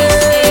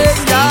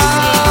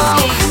 Yeah.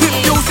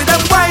 If you see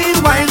them whine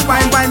and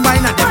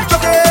them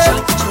joking.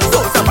 So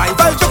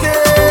survival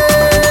joking.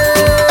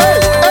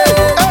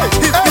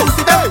 If you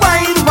see them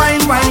whine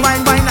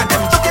and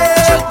them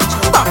joking.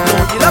 Back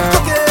low you love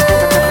joking.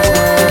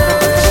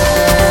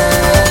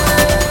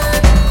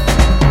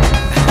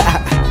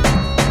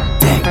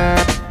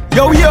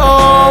 Yo yo,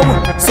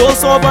 so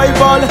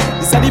survival.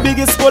 This is the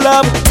biggest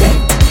collab.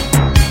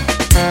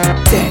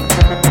 Dang.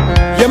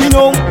 Hear me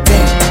now.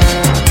 Dang.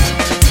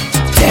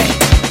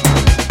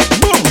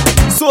 Boom.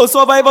 So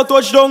survival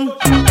touchdown.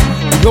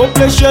 No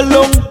play shell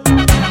long.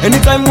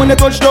 Anytime when they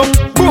touch down,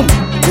 boom.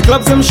 The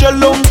clubs them shell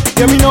long.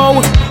 Hear me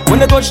now. When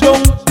they touch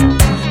down,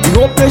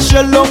 no play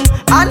shell long.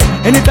 And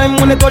anytime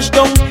when they touch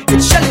down,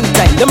 it's shelling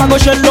time. Them a go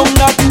shell long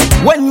that.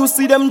 When you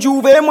see them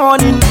Juve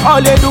morning,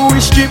 all they do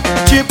is chip.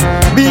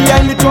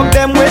 Behind the truck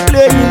them we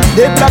playing.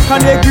 They black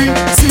and they green.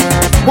 See,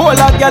 whole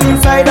a girl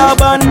inside a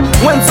band.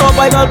 When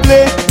survival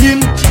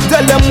playing,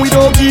 tell them we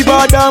don't give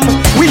a damn.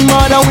 We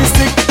mad and we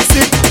sick.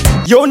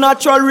 Yo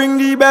natural ring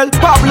the bell.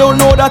 Pablo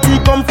know that he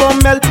come from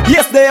Mel.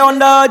 Yes they on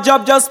the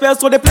job just fair.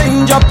 So they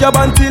playing job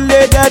until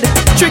they dead.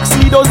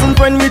 Trixie doesn't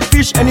friend with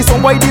fish. Any song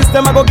why this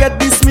them I go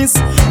get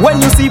dismissed. When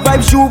you see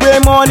vibes Juve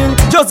morning,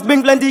 just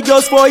bring plenty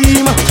girls for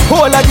him.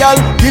 Hold a girl,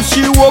 if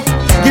she walk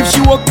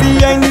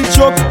behind the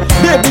truck.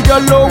 Baby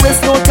girl low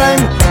waste no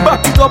time.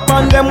 Back it up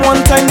on them one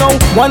time now.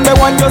 One by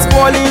one just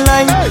fall in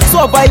line.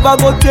 Survivor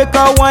go take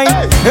a wine.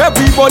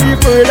 Everybody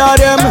afraid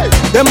of them.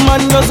 Them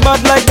man just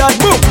bad like that.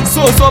 Boom.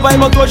 So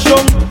survivor touch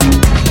down.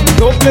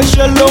 No play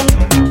shell long.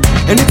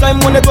 Anytime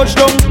when they touch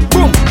down,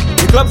 boom.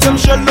 The clubs them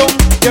shell long.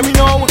 Hear me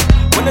now.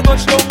 When they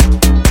touch down,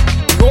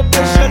 no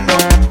play shell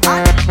long.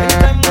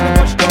 Anytime when they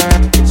touch down,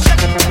 it's shell.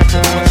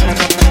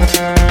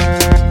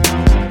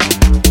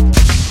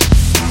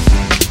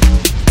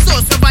 So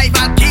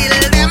survival kill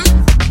them.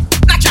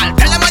 Natural,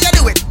 tell them how you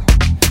do it.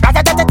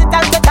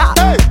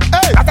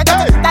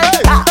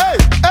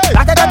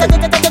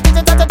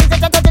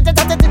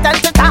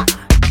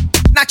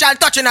 Natural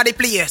touching at the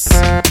place.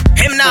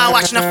 Him now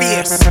watch no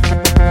face.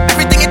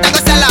 Everything it a go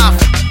sell off.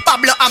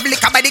 Pablo have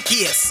liquor by the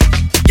case.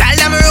 Y'all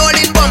them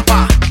rolling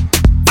bumper.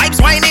 Vibes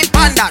whining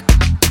pan that.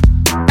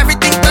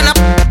 Everything turn up.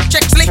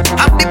 Check slick,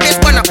 have the place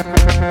burn up.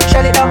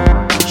 Shell it down,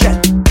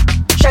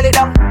 shell it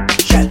down,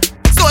 shell.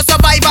 So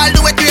survival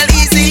do it real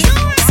easy.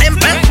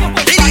 Simple,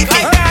 believe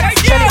me.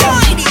 Shell it down.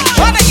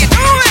 What are you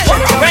doing?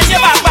 When you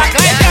back like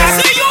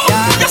that, see you.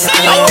 You see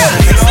you.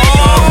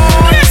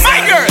 My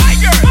girl.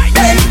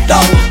 Bend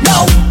down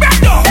now.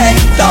 Bend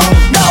down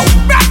now.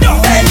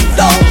 Bend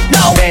down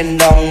now. Bend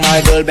down,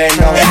 my girl, bend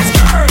down. Yes,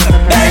 girl.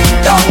 Bend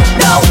down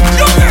now.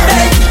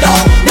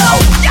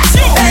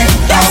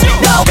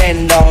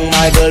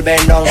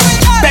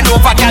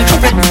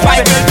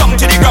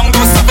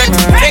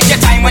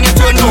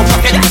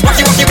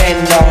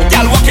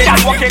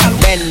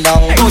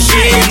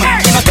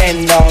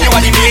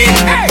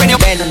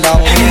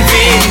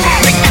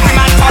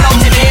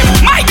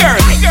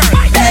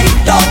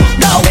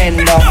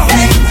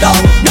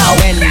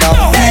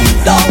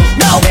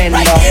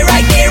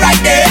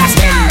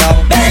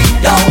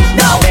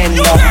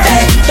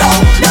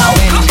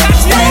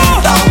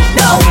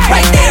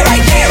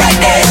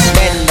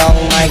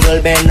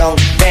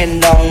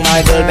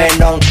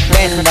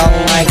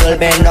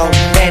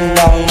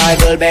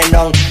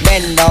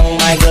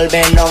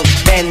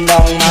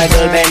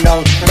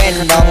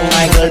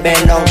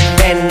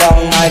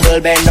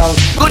 girl bend down.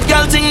 Good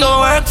girl thing don't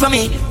work for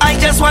me. I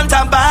just want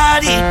a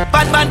body,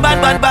 bad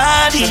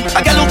body.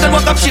 A girl who can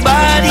walk up she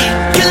body.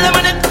 Kill them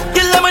on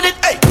it,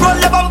 hey. Roll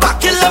the bumper,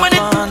 kill them on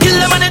it,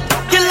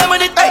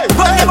 hey.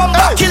 Roll the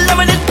bumper, kill them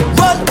on it,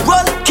 roll,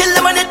 kill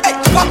them on it, hey.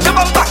 Walk the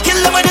bumper,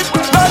 kill them on it,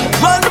 roll,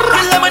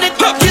 kill them on it,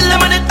 kill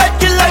them on it, hey.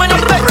 Kill them on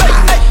it, hey.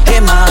 Hey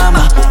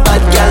mama,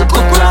 bad girl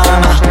cook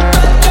drama.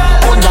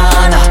 Oh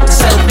nana,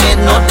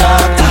 self-made no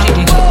doctor.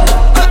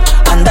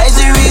 And that's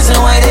the reason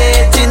why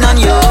they hating on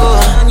you.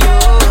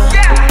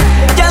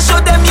 Just show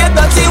them your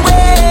dirty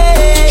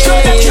ways. Show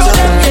them.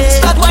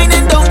 Start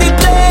whining down the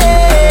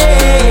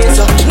place.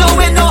 No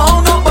way, no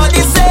how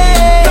nobody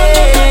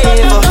say.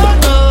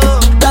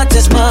 That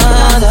is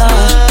murder.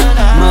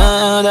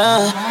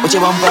 What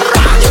you want?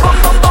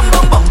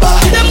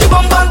 Hit them the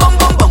bum bum bum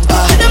bum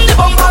bum. Hit them the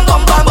bum bum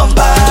bum bum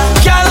bum.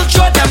 Girl,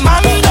 show them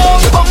man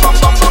down. Bum bum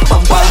bum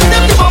bum bum. Hit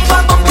them the bum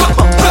bum bum bum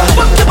bum.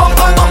 The bum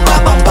bum bum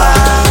bum bum.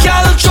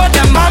 Girl, show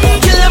them man.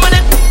 Kill them on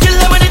it,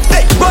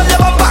 hey. Roll the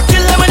bumper,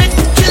 kill them on it,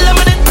 kill them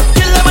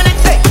on it,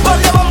 hey. Roll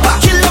the bumper,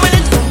 kill them on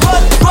it,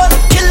 roll,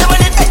 kill them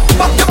on it, hey.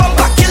 Pop the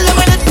bumper, kill them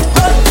on it,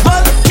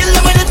 roll, kill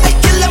them on it, hey.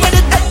 Kill them on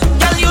it, hey.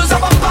 Girl, use a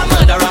bumper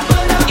murderer,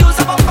 use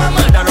a bumper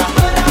murderer.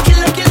 Kill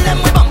them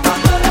with bumper,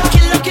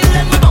 kill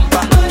them with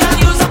bumper. Girl,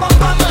 use a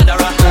bumper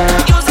murderer,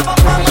 use a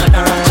bumper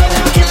murderer.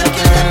 Kill them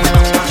with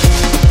bumper.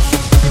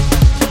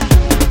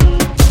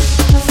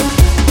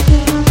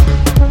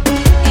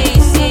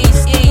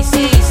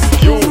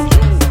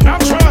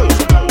 Natural.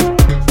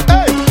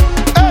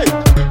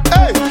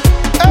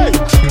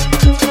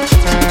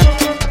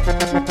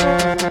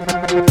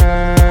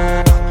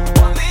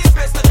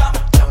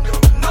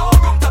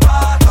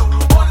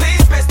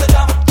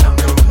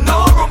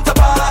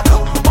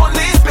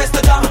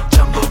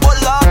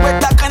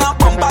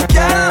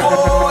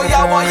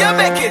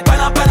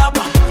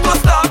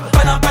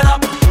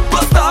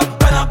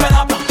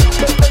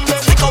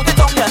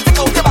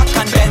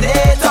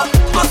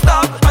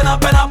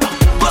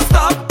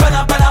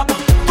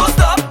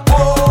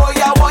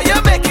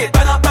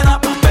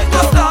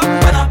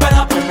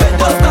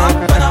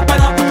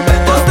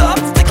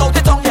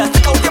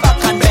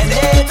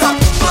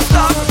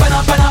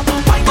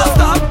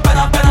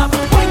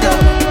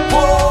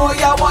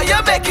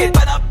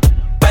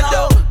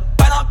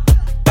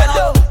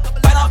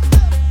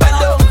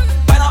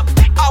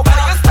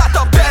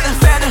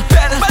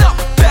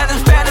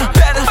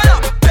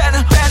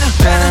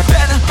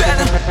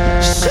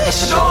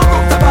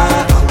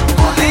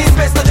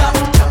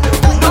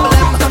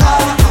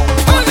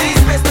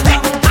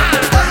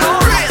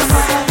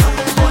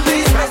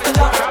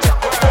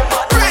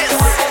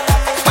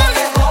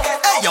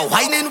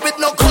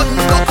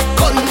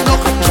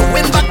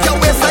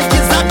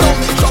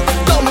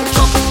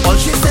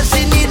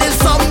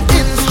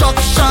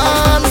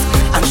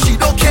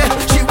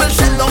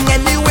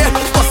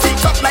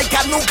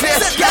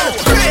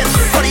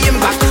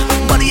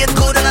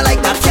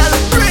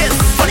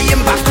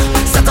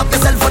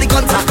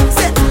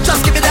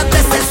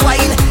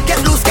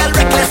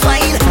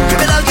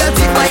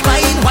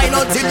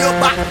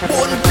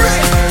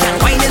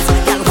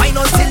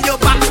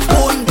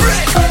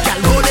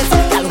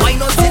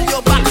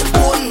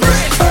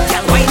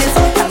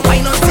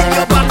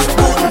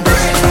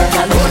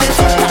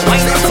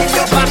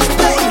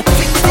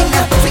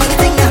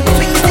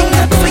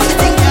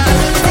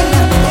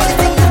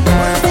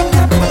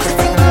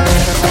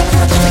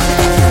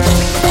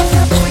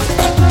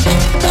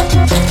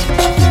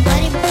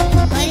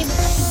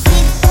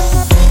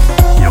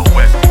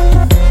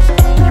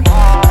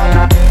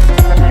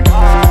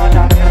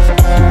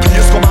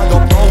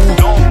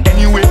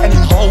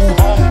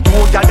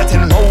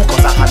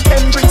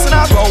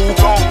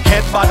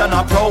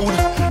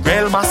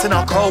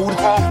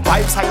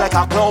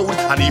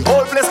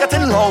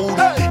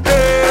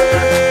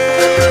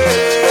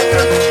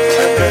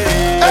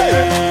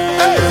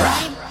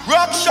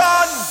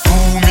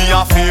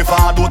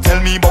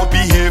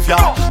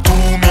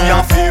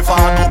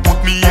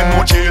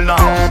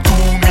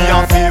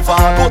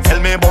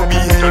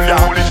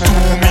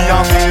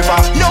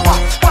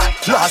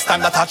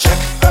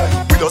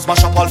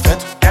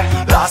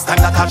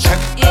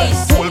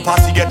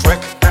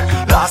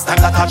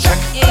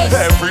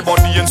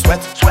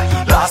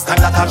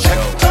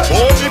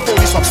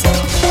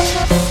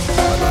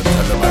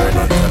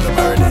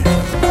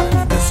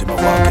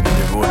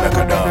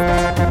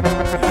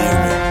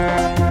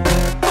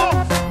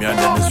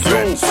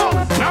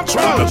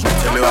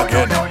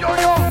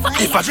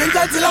 If I drink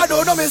until I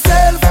don't know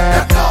myself,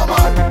 that's normal.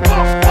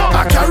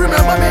 I can't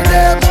remember my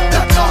name,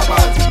 that's normal.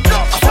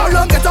 I fall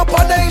and get up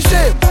on the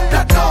shame,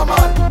 that's normal.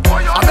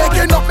 I'm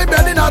making up my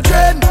bed in a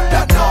train,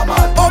 that's normal.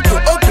 Okay,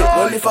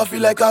 well if I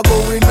feel like I'm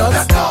going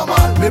nuts, that's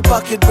normal. Me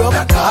pocket broke,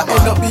 I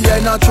end up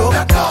behind a truck.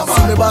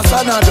 See me boss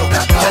and a dog,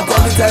 can't tell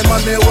me time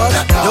on me work.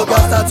 Your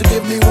girl start to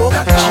give me hope,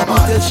 she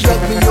beat it, she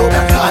hug me up.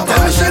 And tell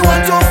me she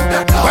want to,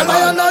 well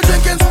I am not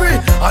drinking spree,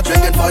 I'm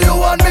drinking for you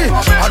and me.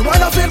 And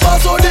when I feel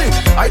boss only,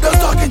 I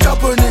just talk in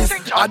Japanese.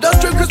 I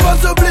just drink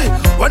responsibly.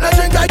 When I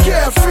drink I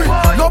carefree.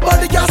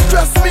 Nobody can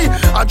stress me.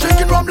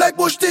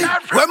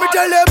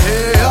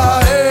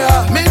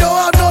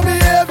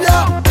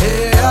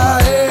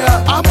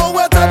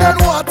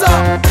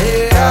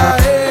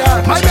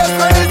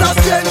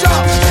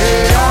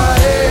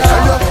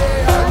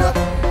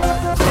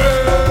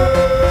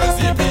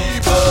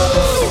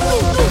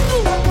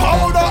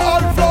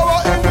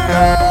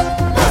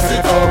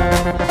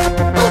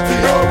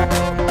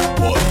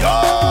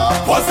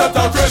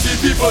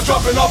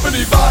 jumping up in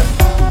the van.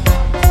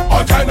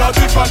 All kind of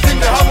different thing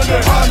they have in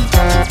their hand.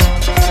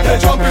 They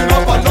jumping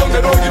up and down, they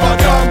don't give a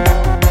damn.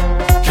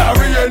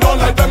 Carrying on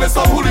like them is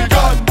some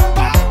hooligan.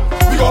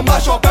 We gon'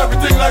 mash up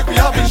everything like we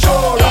have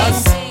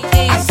insurance.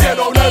 And tear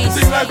down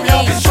everything like we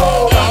have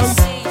insurance.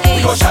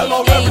 We gon' shell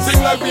out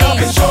everything like we have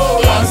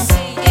insurance.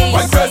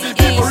 When crazy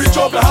people reach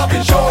up, they have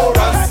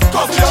insurance.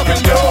 Cause we have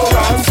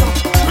endurance.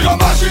 We gon'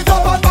 mash it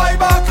up and buy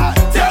back.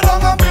 Tear down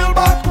and build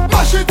back.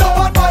 Mash it up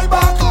and buy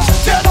back.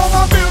 Tear down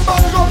and build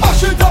back. We gon'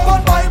 mash it up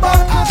and buy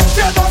back.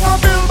 Tear down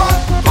and build back.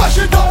 Mash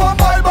it up and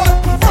buy back.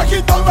 Break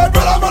it down, red,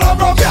 brother,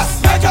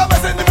 yes, make a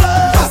mess in the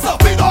place. That's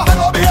up, we don't have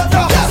no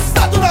behavior. Yes,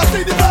 that do not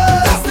see the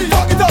place. That's the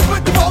young it up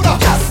with the powder.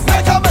 Yes,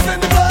 make a mess in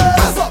the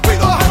place. That's up, we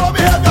don't have no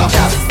behavior.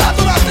 Yes, that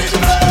do not see the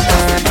place.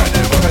 That's the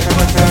young it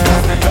up with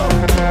the powder.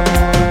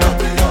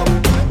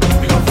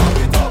 We gon' fuck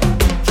it up.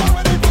 Try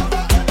with the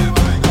powder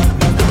anyway.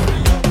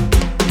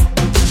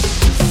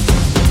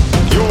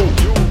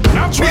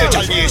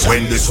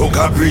 When the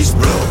soca breeze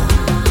blow,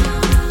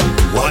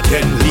 what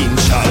then lean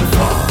shall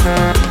fall.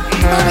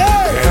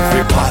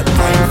 Every part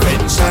my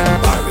fence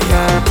and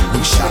barrier,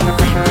 we shall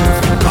be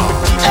moving on.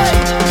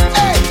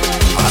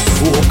 A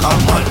soca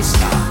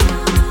monster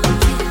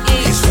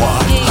is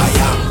what I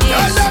am.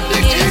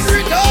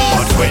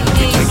 But when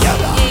we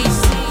together,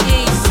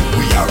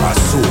 we are a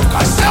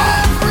soca star.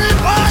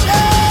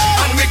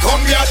 And we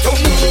come here to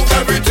move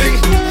everything,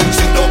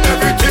 shit down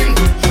everything,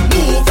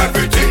 move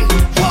everything,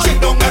 shit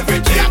down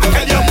everything. I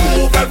tell you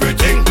move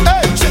everything,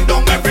 shit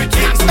down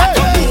everything, start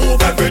to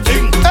move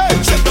everything,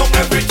 shit down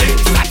everything.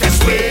 Start to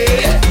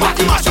sway,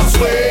 body mash up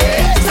sway,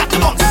 start to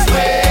bounce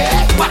sway,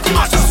 body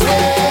mash up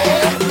sway.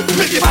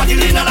 Make your body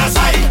lean on the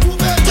side,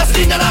 just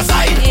lean on the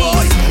side,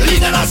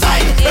 lean on the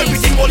side,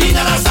 everything will lean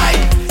on the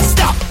side.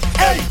 Stop,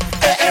 hey,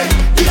 hey, hey,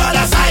 the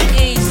other side,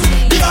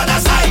 the other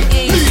side,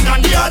 lean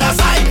on the other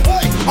side.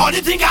 All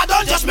the thing I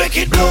done, just make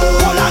it blow.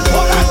 Hold on,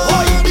 boy,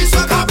 the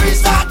soca breeze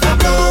start to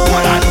blow.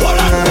 Hold on,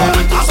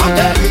 cause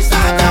someday we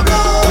start to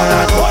blow.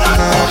 Hold on,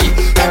 boy,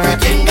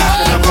 everything got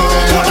to blow.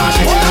 Hold on,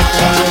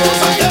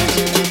 someday.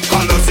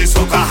 Call us the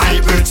soca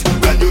hybrid,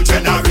 the new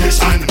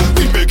generation.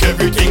 We make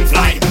everything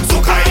fly,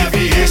 soca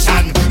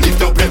aviation.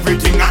 Lift up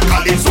everything and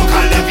call it soca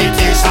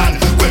levitation.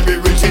 When we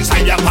reach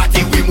inside the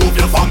party, we move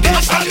the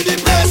foundation. The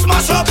place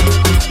mash up,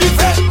 the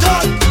fed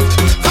done.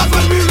 Cause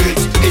when we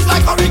reach, it's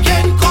like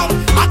hurricane come.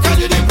 I tell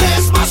you the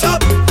place mash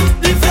up,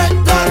 the fed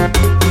done.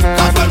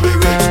 Cause when we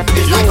reach,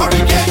 it's like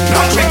hurricane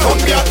come. Now we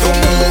come here to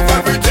move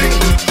everything,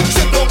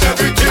 shit down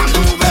everything,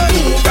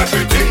 move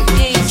everything,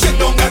 shit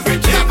down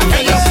everything. I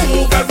tell you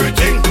move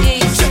everything,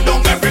 shit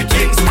down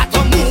everything, start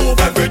to move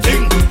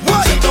everything,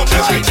 shit down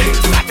everything,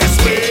 start to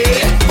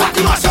sway,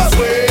 body mash up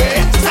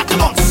sway, start to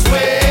bounce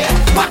sway,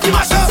 body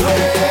mash up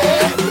sway.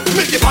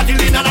 Make the body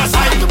lean on the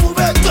side,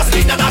 just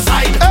lean on the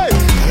side,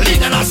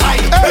 lean on the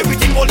side,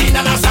 everything will lean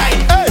on the side.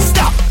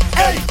 Stop,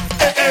 hey,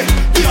 hey, hey,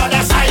 the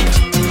other side,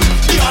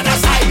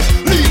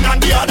 lean on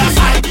the other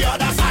side, the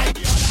other side.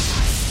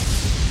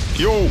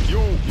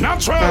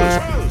 Natural.